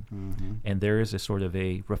working. Mm-hmm. And there is a sort of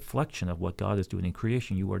a reflection of what God is doing in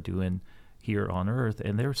creation you are doing here on earth.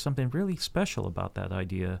 And there's something really special about that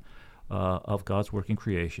idea of God's work in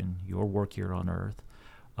creation, your work here on earth,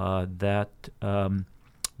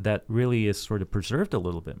 that really is sort of preserved a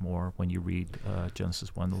little bit more when you read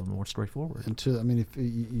Genesis 1 a little more straightforward. And if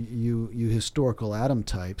you historical Adam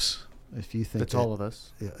types If you think That's all of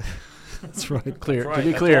us. Yeah, that's right. Clear. That's To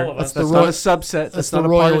be right, clear, that's all of us. that's That's not the a subset. That's not a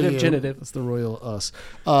royal partitive you. genitive. That's the royal us.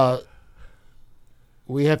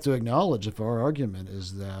 We have to acknowledge if our argument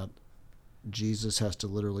is that Jesus has to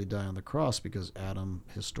literally die on the cross because Adam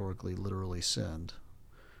historically literally sinned,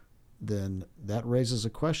 then that raises a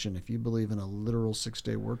question. If you believe in a literal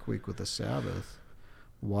 6-day work week with a Sabbath,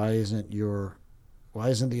 why isn't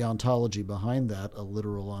the ontology behind that a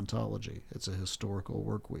literal ontology? It's a historical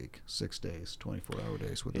work week, 6 days, 24-hour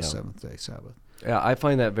days with a 7th-day Sabbath. Yeah, I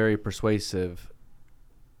find that very persuasive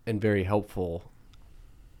and very helpful.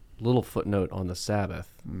 Little footnote on the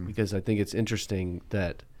Sabbath, because I think it's interesting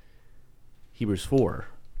that Hebrews 4,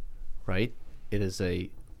 right? It is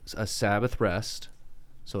a Sabbath rest,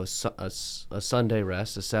 so a Sunday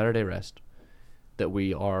rest, a Saturday rest that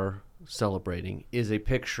we are celebrating is a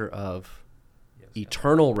picture of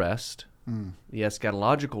eternal rest, the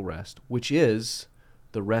eschatological rest, which is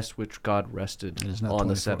the rest which God rested on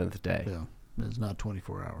the 7th day. Yeah, it's not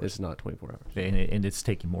 24 hours. It's not 24 hours. And it's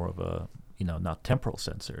taking more of a, not temporal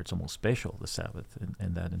sense there. It's almost spatial, the Sabbath,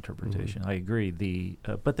 in that interpretation. I agree.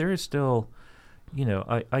 But there is still,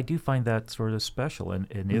 I do find that sort of special.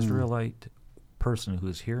 An Israelite person who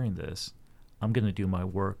is hearing this, I'm going to do my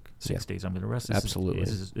work 6 days. I'm going to rest. Absolutely.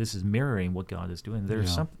 This is mirroring what God is doing.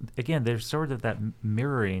 There's there's sort of that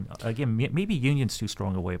mirroring. Again, maybe union's too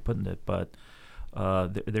strong a way of putting it, but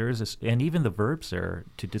there is this, and even the verbs there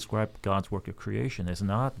to describe God's work of creation is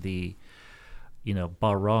not the,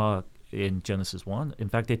 bara in Genesis 1. In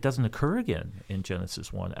fact, it doesn't occur again in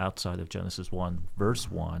Genesis 1 outside of Genesis 1,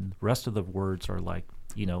 verse 1. The rest of the words are like,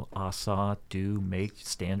 asa, do, make,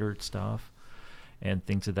 standard stuff, and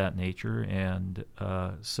things of that nature. And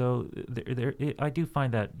so I do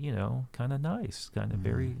find that, kind of nice, kind of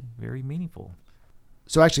very, very meaningful.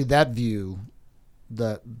 So actually that view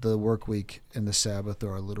that the work week and the Sabbath,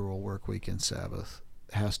 or a literal work week and Sabbath,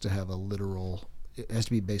 has to have it has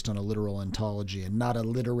to be based on a literal ontology and not a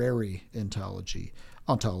literary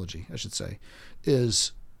ontology, I should say,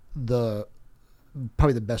 is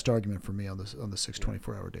probably the best argument for me on the 6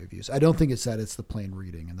 24-hour day views. I don't think it's that it's the plain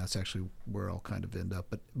reading, and that's actually where I'll kind of end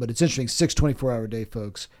up. But it's interesting, 6 24-hour day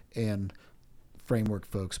folks and framework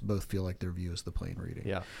folks both feel like their view is the plain reading.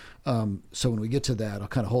 Yeah. So when we get to that, I'll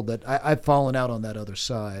kind of hold that. I've fallen out on that other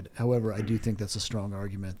side. However, I do think that's a strong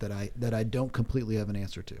argument that I don't completely have an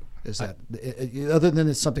answer to. Is that other than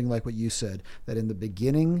it's something like what you said, that in the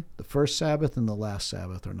beginning, the first Sabbath and the last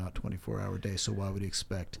Sabbath are not 24-hour days. So why would you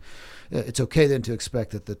expect? It's okay then to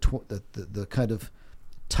expect that the kind of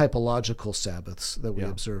typological Sabbaths that we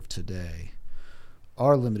observe today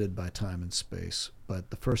are limited by time and space, but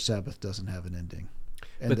the first Sabbath doesn't have an ending,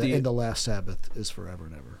 and the last Sabbath is forever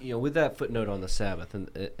and ever. With that footnote on the Sabbath, and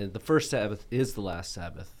the first Sabbath is the last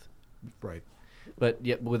Sabbath, right? But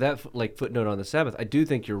yet, with that footnote on the Sabbath, I do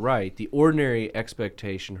think you're right. The ordinary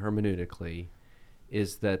expectation hermeneutically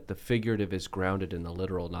is that the figurative is grounded in the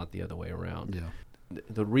literal, not the other way around. Yeah.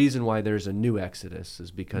 The reason why there's a new Exodus is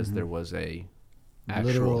because there was a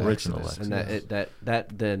actual Exodus, and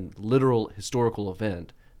that then literal historical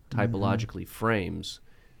event typologically frames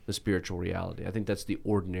the spiritual reality. I think that's the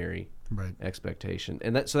ordinary expectation,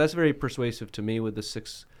 and so that's very persuasive to me with the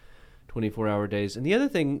 6 24-hour days. And the other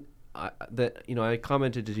thing that I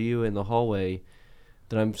commented to you in the hallway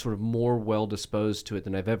that I'm sort of more well disposed to it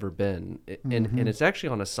than I've ever been, and it's actually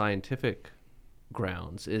on a scientific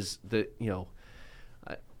grounds, is that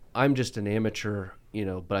I'm just an amateur,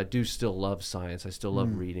 but I do still love science. I still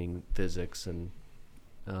love reading physics and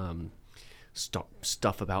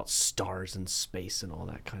stuff about stars and space and all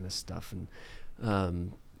that kind of stuff.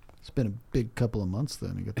 And it's been a big couple of months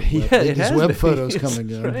then. You got the web photos coming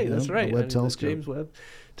in. Right, that's right. The Webb telescope. The James Webb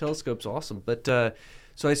telescope's awesome. But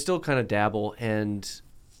so I still kind of dabble, and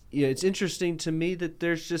it's interesting to me that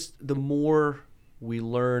there's just the more we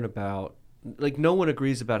learn about. Like, no one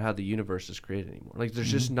agrees about how the universe is created anymore. Like, there's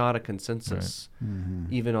just not a consensus,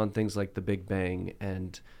 even on things like the Big Bang.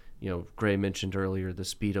 And, Gray mentioned earlier the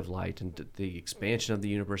speed of light, and the expansion of the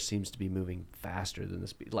universe seems to be moving faster than the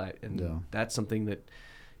speed of light. And that's something that,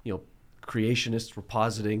 creationists were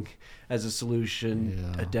positing as a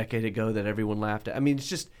solution a decade ago that everyone laughed at. I mean,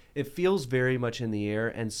 it feels very much in the air.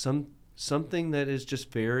 And something that is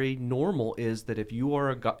just very normal is that if you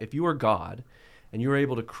are God, and you're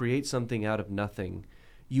able to create something out of nothing,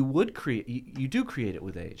 you do create it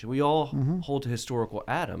with age. And we all hold to historical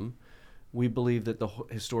Adam. We believe that the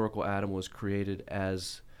historical Adam was created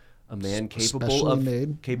as a man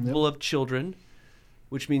capable of children,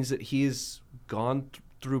 which means that he's gone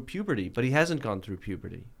through puberty, but he hasn't gone through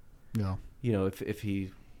puberty. No. If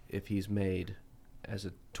he's made as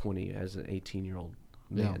an 18-year-old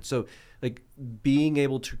man. Yeah. So, like, being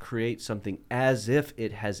able to create something as if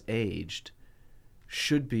it has aged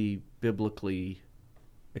should be biblically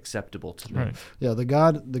acceptable to me. Right. Yeah, the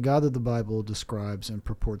God that the Bible describes and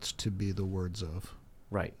purports to be the words of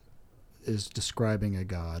Right. is describing a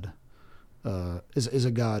God, is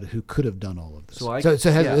a God who could have done all of this. So it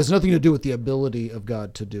has nothing to do with the ability of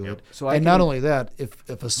God to do it. So and not only that, if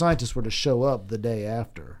a scientist were to show up the day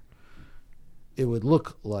after, it would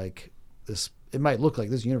look like this. It might look like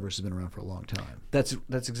this universe has been around for a long time. That's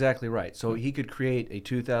exactly right. So he could create a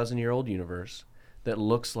 2,000-year-old universe that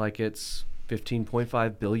looks like it's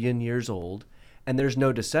 15.5 billion years old, and there's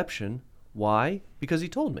no deception. Why? Because he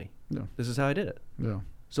told me. Yeah. This is how I did it. Yeah.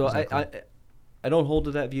 So Exactly. I don't hold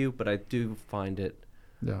to that view, but I do find it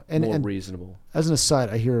Yeah. more And reasonable. as an aside,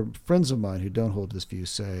 I hear friends of mine who don't hold this view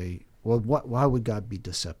say, well, why would God be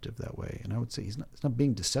deceptive that way? And I would say he's not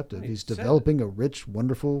being deceptive. He's said developing a rich,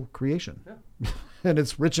 wonderful creation. Yeah. And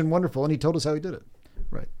it's rich and wonderful, and he told us how he did it.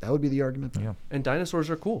 Right. That would be the argument. Yeah. And dinosaurs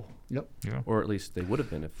are cool. Yep. Yeah. Or at least they would have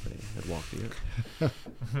been if they had walked the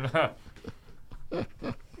earth.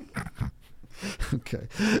 Okay.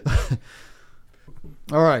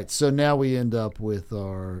 All right. So now we end up with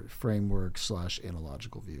our framework /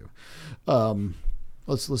 analogical view.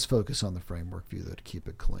 Let's focus on the framework view, though, to keep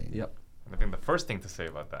it clean. Yep. I think the first thing to say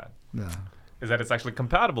about that Yeah. is that it's actually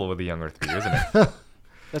compatible with the young Earth view, isn't it?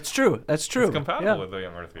 That's true. That's true. It's compatible Yeah. with the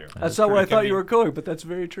young Earth view. That's not where I It can thought be- you were going, but that's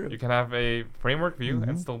very true. You can have a framework view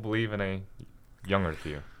and still believe in a young Earth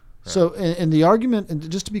view. So, and the argument, and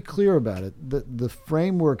just to be clear about it, the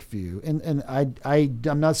framework view, and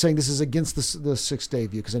I'm not saying this is against the 6-day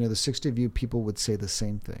view, because I know the 6-day view people would say the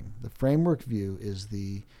same thing. The framework view is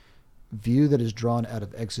the view that is drawn out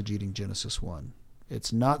of exegeting Genesis 1.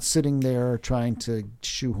 It's not sitting there trying to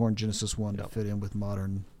shoehorn Genesis 1 to fit in with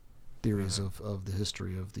modern theories of the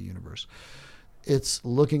history of the universe. It's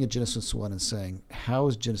looking at Genesis 1 and saying, how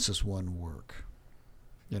does Genesis 1 work?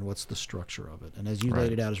 And what's the structure of it? And as you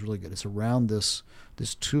laid it out, is really good. It's around this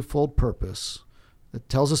twofold purpose that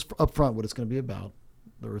tells us up front what it's going to be about.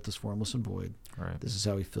 The earth is formless and void. Right. This is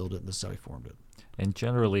how he filled it, and this is how he formed it. And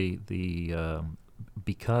generally,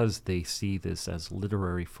 because they see this as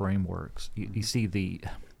literary frameworks, you see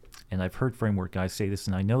and I've heard framework guys say this,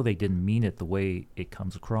 and I know they didn't mean it the way it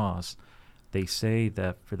comes across. They say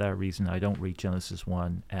that for that reason, I don't read Genesis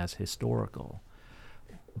 1 as historical.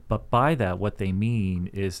 But by that, what they mean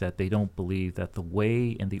is that they don't believe that the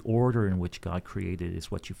way and the order in which God created is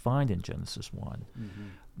what you find in Genesis 1. Mm-hmm.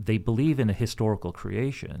 They believe in a historical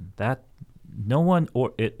creation. That no one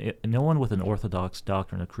with an orthodox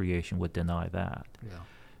doctrine of creation would deny that. Yeah.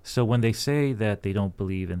 So when they say that they don't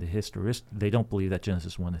believe in they don't believe that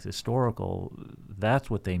Genesis 1 is historical, that's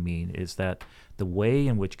what they mean, is that the way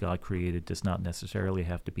in which God created does not necessarily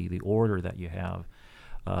have to be the order that you have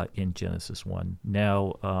in Genesis 1.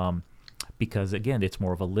 Now, because again, it's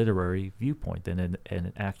more of a literary viewpoint than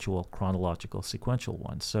an actual chronological sequential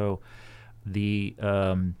one. So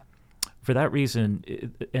for that reason,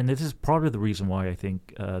 and this is part of the reason why I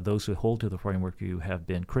think those who hold to the framework view have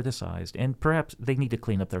been criticized, and perhaps they need to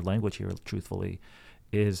clean up their language here, truthfully,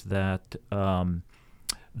 is that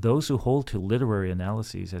those who hold to literary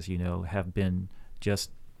analyses, as you know, have been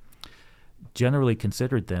just generally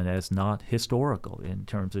considered then as not historical in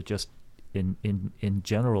terms of just in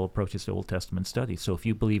general approaches to Old Testament study. So if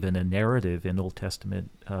you believe in a narrative in Old Testament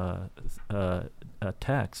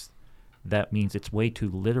text, that means it's way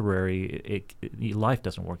too literary. Life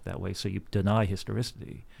doesn't work that way, so you deny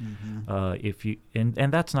historicity. Mm-hmm.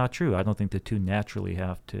 And that's not true. I don't think the two naturally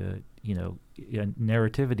have to.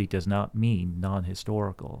 Narrativity does not mean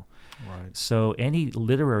non-historical. Right. So any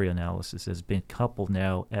literary analysis has been coupled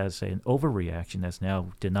now as an overreaction that's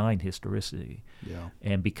now denying historicity. Yeah.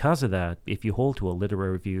 And because of that, if you hold to a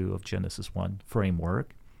literary view of Genesis 1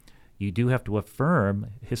 framework, you do have to affirm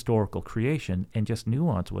historical creation and just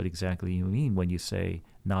nuance what exactly you mean when you say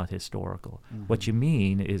not historical. Mm-hmm. What you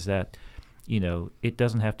mean is that, it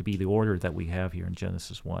doesn't have to be the order that we have here in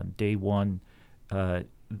Genesis 1. Day 1,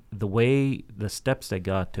 the way the steps that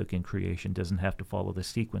God took in creation doesn't have to follow the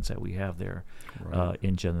sequence that we have there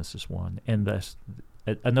in Genesis 1. And thus,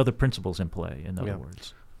 another principle's in play, in other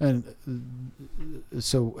words. And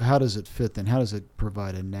so how does it fit then? How does it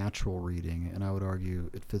provide a natural reading? And I would argue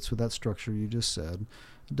it fits with that structure you just said.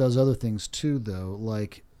 It does other things too, though,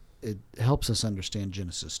 like it helps us understand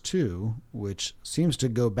Genesis 2, which seems to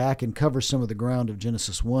go back and cover some of the ground of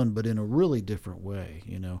Genesis 1, but in a really different way.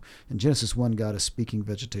 In Genesis 1, God is speaking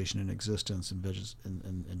vegetation in existence, and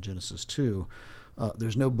in Genesis 2,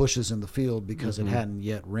 there's no bushes in the field because it hadn't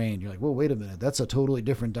yet rained. You're like, well, wait a minute, that's a totally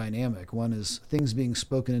different dynamic. One is things being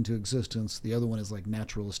spoken into existence. The other one is like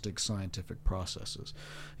naturalistic scientific processes.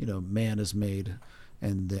 Man is made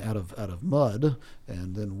and out of mud,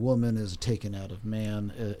 and then woman is taken out of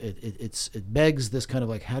man. It begs this kind of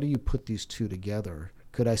like, how do you put these two together?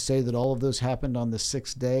 Could I say that all of those happened on the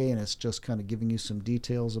sixth day, and it's just kind of giving you some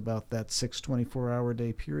details about that 6 24-hour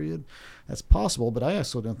day period? That's possible, but I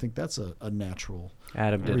also don't think that's a natural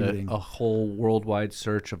Adam did reading. a whole worldwide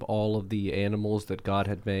search of all of the animals that God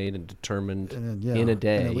had made and determined And in a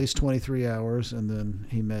day. in at least 23 hours, and then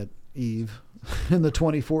he met Eve in the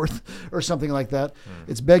 24th or something like that.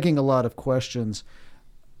 It's begging a lot of questions.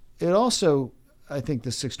 It also, I think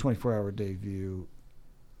the 6 24-hour day view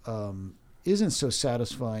isn't so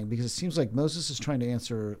satisfying, because it seems like Moses is trying to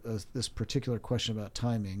answer this particular question about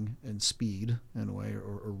timing and speed in a way,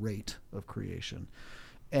 or rate of creation,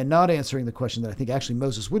 and not answering the question that I think actually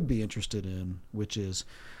Moses would be interested in, which is,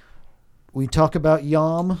 we talk about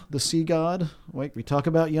Yam, the sea god. Right? We talk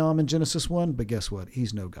about Yam in Genesis 1, but guess what?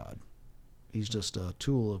 He's no god. He's just a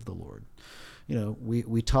tool of the Lord.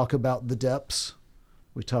 We talk about the depths.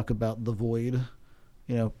 We talk about the void.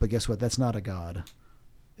 But guess what? That's not a god.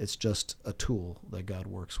 It's just a tool that God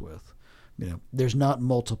works with. There's not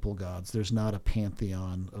multiple gods. There's not a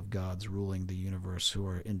pantheon of gods ruling the universe who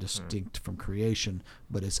are indistinct from creation,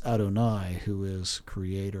 but it's Adonai who is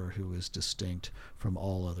creator, who is distinct from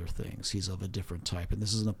all other things. He's of a different type. And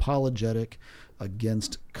this is an apologetic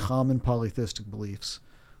against common polytheistic beliefs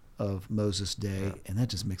of Moses' day, and that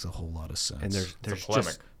just makes a whole lot of sense. And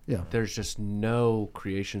there's just no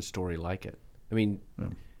creation story like it. I mean,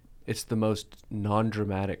 it's the most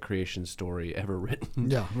non-dramatic creation story ever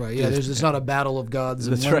written. Yeah, right. Yeah, it's not a battle of gods.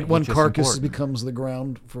 That's and right. One carcass becomes the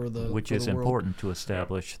ground for the Which for is the world. important to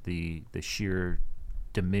establish the sheer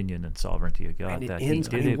dominion and sovereignty of God. And it that ends.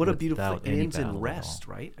 He did what a it beautiful without thing! It any ends in battle at rest,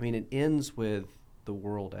 all. right? I mean, it ends with the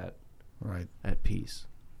world at peace.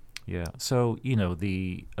 Yeah. So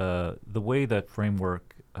the way that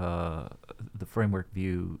the framework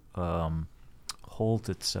view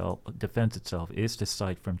defends itself is to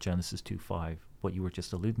cite from Genesis 2:5, what you were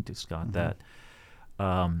just alluding to, Scott, that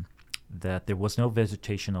there was no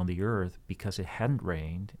vegetation on the earth because it hadn't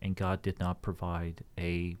rained, and God did not provide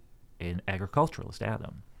an agriculturalist,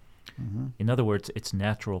 Adam. In other words, it's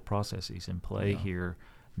natural processes in play here,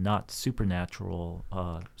 not supernatural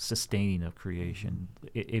sustaining of creation.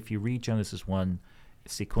 If you read Genesis 1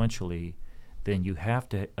 sequentially, then you have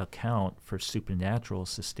to account for supernatural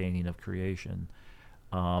sustaining of creation.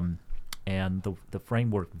 And the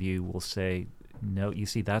framework view will say, no, you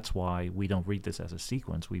see, that's why we don't read this as a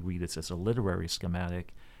sequence. We read this as a literary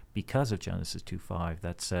schematic because of Genesis 2:5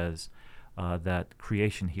 that says that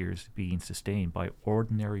creation here is being sustained by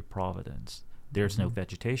ordinary providence. There's no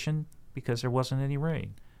vegetation because there wasn't any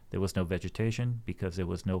rain. There was no vegetation because there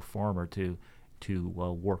was no farmer to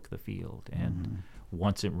work the field. And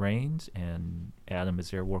once it rains and Adam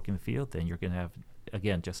is there working the field, then you're going to have,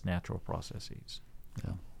 again, just natural processes.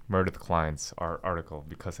 Yeah. Meredith Klein's article,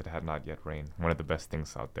 Because It Had Not Yet Rained, one of the best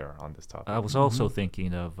things out there on this topic. I was also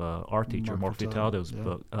thinking of our teacher, Mark Furtado's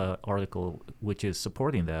book, article, which is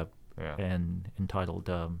supporting that, and entitled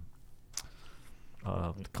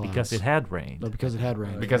Because It Had Rained. No, Because It Had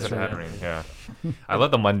Rained. Because it had rained, yeah. I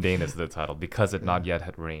love the mundaneness of the title, Because It Not Yet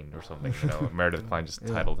Had Rained, or something. Meredith Klein just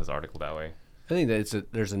titled his article that way. I think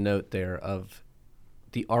that there's a note there of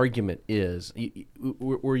the argument is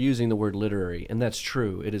we're using the word literary, and that's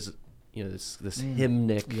true. It is, this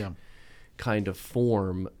hymnic kind of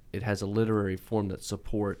form. It has a literary form that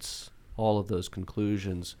supports all of those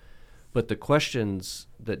conclusions. But the questions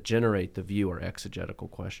that generate the view are exegetical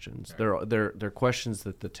questions. They're questions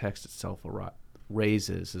that the text itself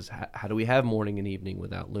raises. Is how do we have morning and evening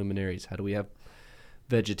without luminaries? How do we have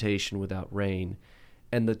vegetation without rain?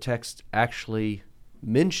 And the text actually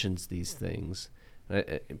mentions these things,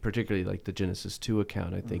 particularly like the Genesis 2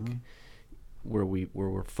 account, I think, where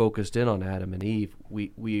we're focused in on Adam and Eve.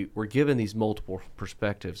 We were given these multiple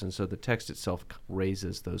perspectives, and so the text itself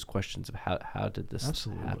raises those questions of how did this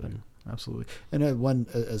happen? Absolutely. And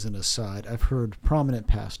as an aside, I've heard prominent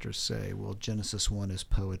pastors say, well, Genesis 1 is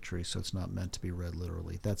poetry, so it's not meant to be read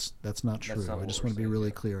literally. That's not true. That's not I what just we're want to be saying,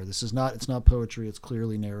 really clear. It's not poetry. It's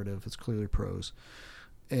clearly narrative. It's clearly prose.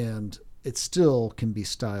 And it still can be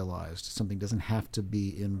stylized. Something doesn't have to be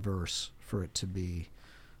in verse for it to be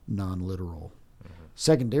non-literal.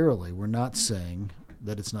 Secondarily, we're not saying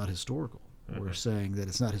that it's not historical. We're saying that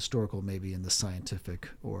it's not historical maybe in the scientific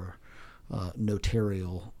or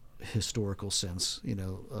notarial historical sense,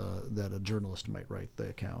 that a journalist might write the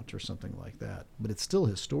account or something like that. But it's still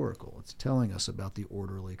historical. It's telling us about the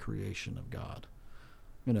orderly creation of God.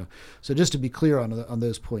 So just to be clear on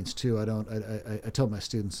those points too, I tell my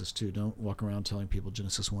students this too. Don't walk around telling people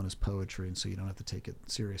Genesis 1 is poetry, and so you don't have to take it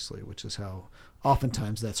seriously, which is how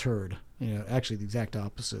oftentimes that's heard. Actually the exact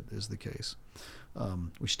opposite is the case.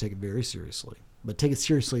 We should take it very seriously, but take it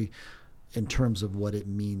seriously in terms of what it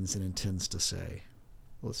means and intends to say.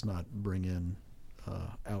 Let's not bring in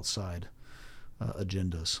outside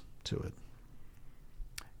agendas to it.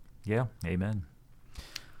 Yeah, amen.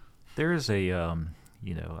 There is a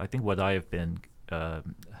I think what I have been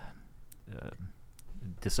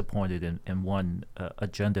disappointed in one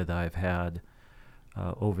agenda that I've had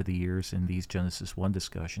over the years in these Genesis 1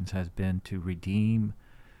 discussions has been to redeem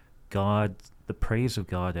God, the praise of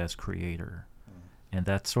God as creator. And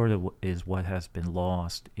that sort of is what has been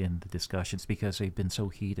lost in the discussions because they've been so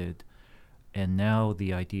heated. And now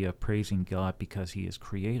the idea of praising God because he is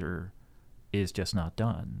creator is just not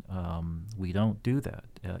done. We don't do that,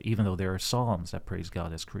 even though there are psalms that praise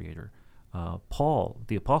God as creator. Paul,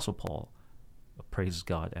 the Apostle Paul, praises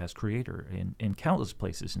God as creator in countless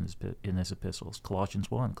places in his epistles, Colossians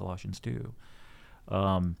 1, Colossians 2.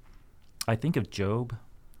 I think of Job,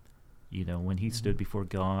 when he stood before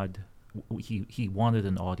God, he wanted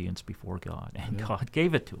an audience before God, and God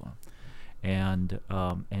gave it to him.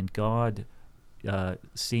 And God,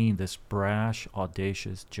 seeing this brash,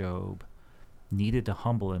 audacious Job, needed to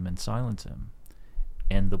humble him and silence him.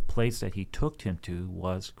 And the place that he took him to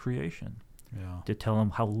was creation, to tell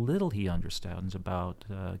him how little he understands about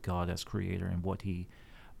God as creator and what he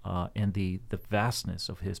and the vastness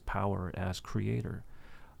of his power as creator.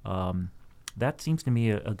 That seems to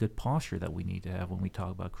me a good posture that we need to have when we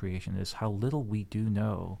talk about creation, is how little we do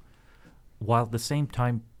know, while at the same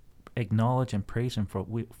time acknowledge and praise him for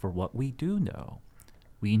what we do know.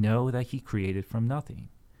 We know that he created from nothing.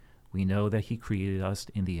 We know that he created us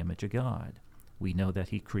in the image of God. We know that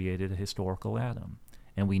he created a historical Adam.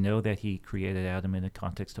 And we know that he created Adam in the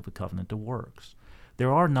context of a covenant of works.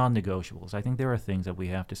 There are non-negotiables. I think there are things that we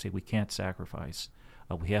have to say we can't sacrifice.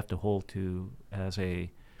 We have to hold to as a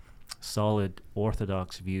solid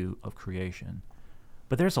orthodox view of creation.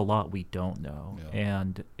 But there's a lot we don't know.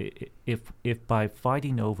 And if by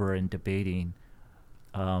fighting over and debating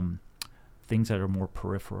things that are more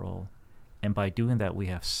peripheral, and by doing that we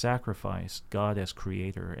have sacrificed God as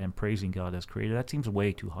creator and praising God as creator, that seems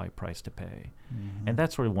way too high price to pay. And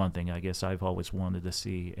that's sort of one thing I guess I've always wanted to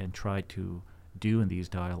see and tried to do in these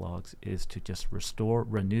dialogues, is to just restore,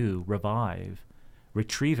 renew, revive,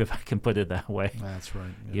 retrieve, if I can put it that way. That's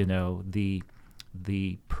right.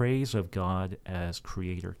 The praise of God as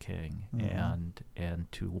creator king, and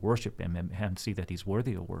to worship him and see that he's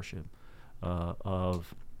worthy of worship,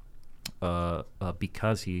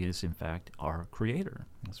 because he is in fact our creator.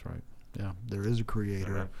 That's right. Yeah, there is a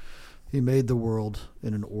creator. He made the world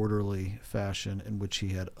in an orderly fashion in which he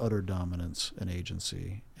had utter dominance and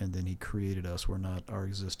agency, and then he created us. Our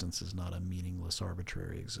existence is not a meaningless,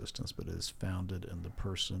 arbitrary existence, but it is founded in the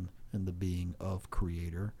person and the being of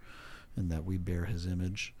creator, and that we bear his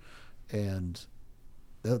image. And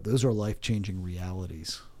those are life-changing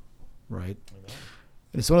realities, right?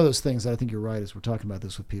 And it's one of those things that I think you're right, as we're talking about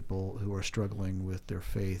this with people who are struggling with their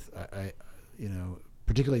faith. I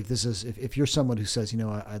particularly if you're someone who says,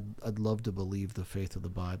 I'd love to believe the faith of the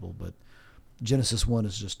Bible, but Genesis 1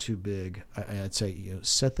 is just too big. I'd say,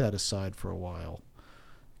 set that aside for a while.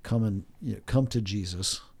 Come to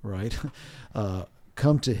Jesus, right?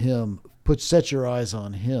 Come to him. Set your eyes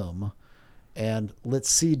on him, and let's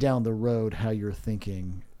see down the road how you're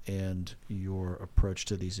thinking and your approach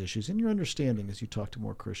to these issues and your understanding as you talk to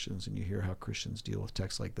more Christians and you hear how Christians deal with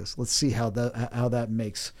texts like this. Let's see how that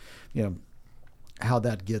makes, how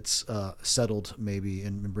that gets settled maybe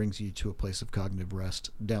and brings you to a place of cognitive rest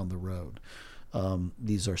down the road.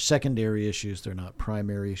 These are secondary issues. They're not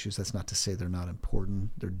primary issues. That's not to say they're not important.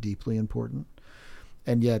 They're deeply important.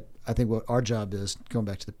 And yet I think what our job is, going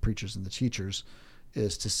back to the preachers and the teachers,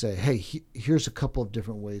 is to say, hey, here's a couple of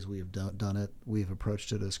different ways we have done it. We've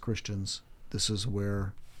approached it as Christians. This is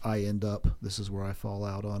where I end up. This is where I fall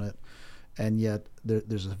out on it. And yet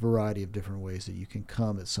there's a variety of different ways that you can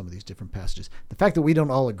come at some of these different passages. The fact that we don't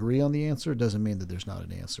all agree on the answer doesn't mean that there's not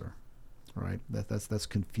an answer, right? That's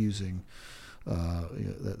confusing.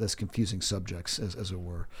 That's confusing subjects, as it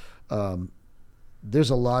were.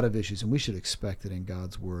 There's a lot of issues, and we should expect that in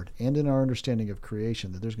God's Word and in our understanding of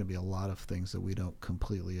creation that there's going to be a lot of things that we don't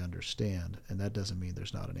completely understand, and that doesn't mean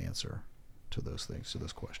there's not an answer to those things, to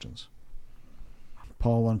those questions.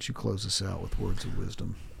 Paul, why don't you close us out with words of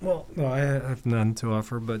wisdom? Well, no, I have none to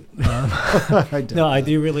offer, but I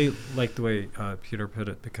do really like the way Peter put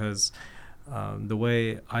it, because the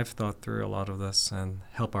way I've thought through a lot of this and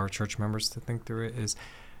help our church members to think through it is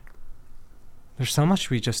there's so much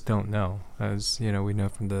we just don't know, as we know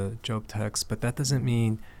from the Job text, but that doesn't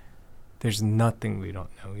mean there's nothing we don't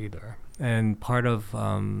know either. And part of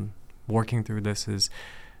working through this is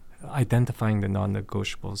identifying the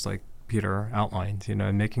non-negotiables, like Peter outlined,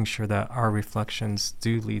 and making sure that our reflections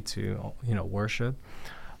do lead to, worship.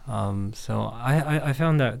 So I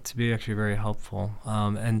found that to be actually very helpful.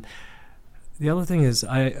 And the other thing is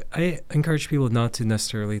I encourage people not to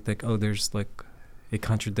necessarily think, there's like a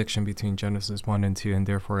contradiction between Genesis 1 and 2, and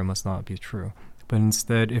therefore it must not be true. But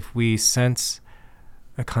instead, if we sense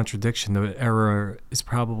a contradiction, the error is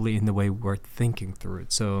probably in the way we're thinking through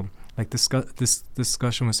it. So like this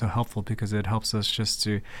discussion was so helpful because it helps us just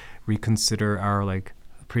to reconsider our like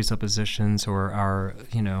presuppositions or our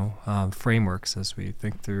frameworks as we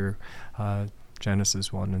think through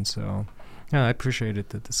Genesis 1. And so I appreciated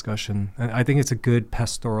the discussion. And I think it's a good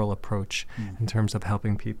pastoral approach in terms of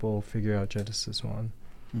helping people figure out Genesis 1.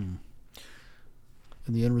 And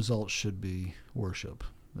the end result should be worship.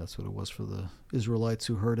 That's what it was for the Israelites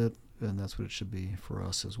who heard it, and that's what it should be for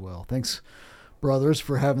us as well. Thanks, brothers,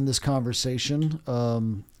 for having this conversation.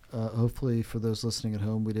 Hopefully for those listening at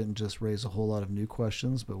home, we didn't just raise a whole lot of new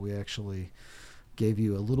questions, but we actually gave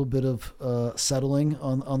you a little bit of settling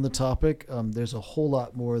on the topic. There's a whole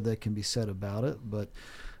lot more that can be said about it, but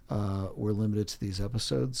we're limited to these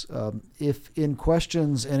episodes. If in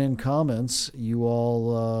questions and in comments you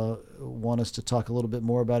all want us to talk a little bit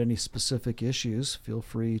more about any specific issues, feel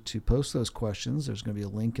free to post those questions. There's going to be a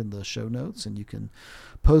link in the show notes, and you can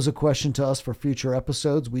pose a question to us for future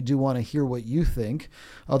episodes. We do want to hear what you think.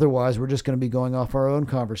 Otherwise, we're just going to be going off our own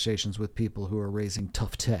conversations with people who are raising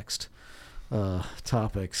tough text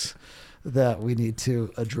topics that we need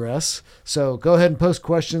to address. So go ahead and post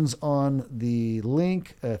questions on the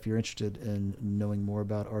link. If you're interested in knowing more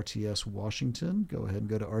about RTS Washington, go ahead and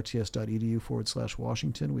go to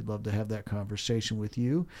rts.edu/Washington. We'd love to have that conversation with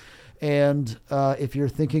you. And if you're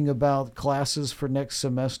thinking about classes for next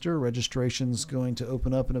semester, registration's going to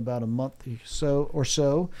open up in about a month or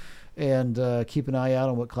so. And keep an eye out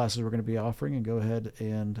on what classes we're going to be offering, and go ahead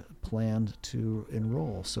and plan to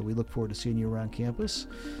enroll. So we look forward to seeing you around campus.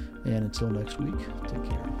 And until next week, take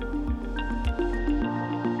care.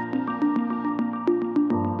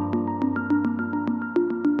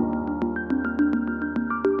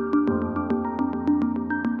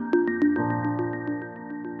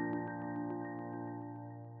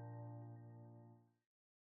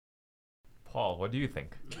 Paul, what do you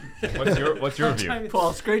think? What's your view?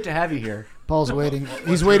 Paul, it's great to have you here. Paul's waiting.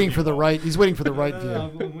 He's waiting for the right. He's waiting for the right view.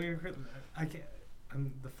 I can't.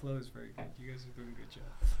 The flow is very good. You guys are doing a good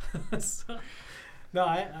job. So, no,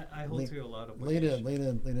 I hold to a lot of. Lean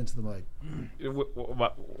into the mic.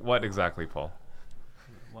 What exactly, Paul?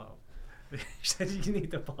 Wow. You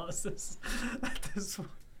need to pause this at this one.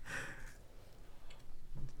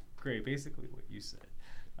 Great. Basically, what you said.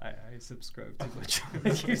 I subscribe to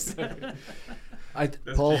what you said.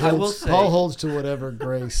 Paul holds to whatever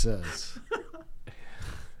Gray says.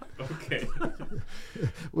 Okay.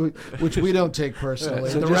 Which we don't take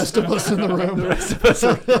personally. The rest of us in the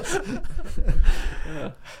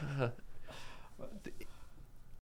room.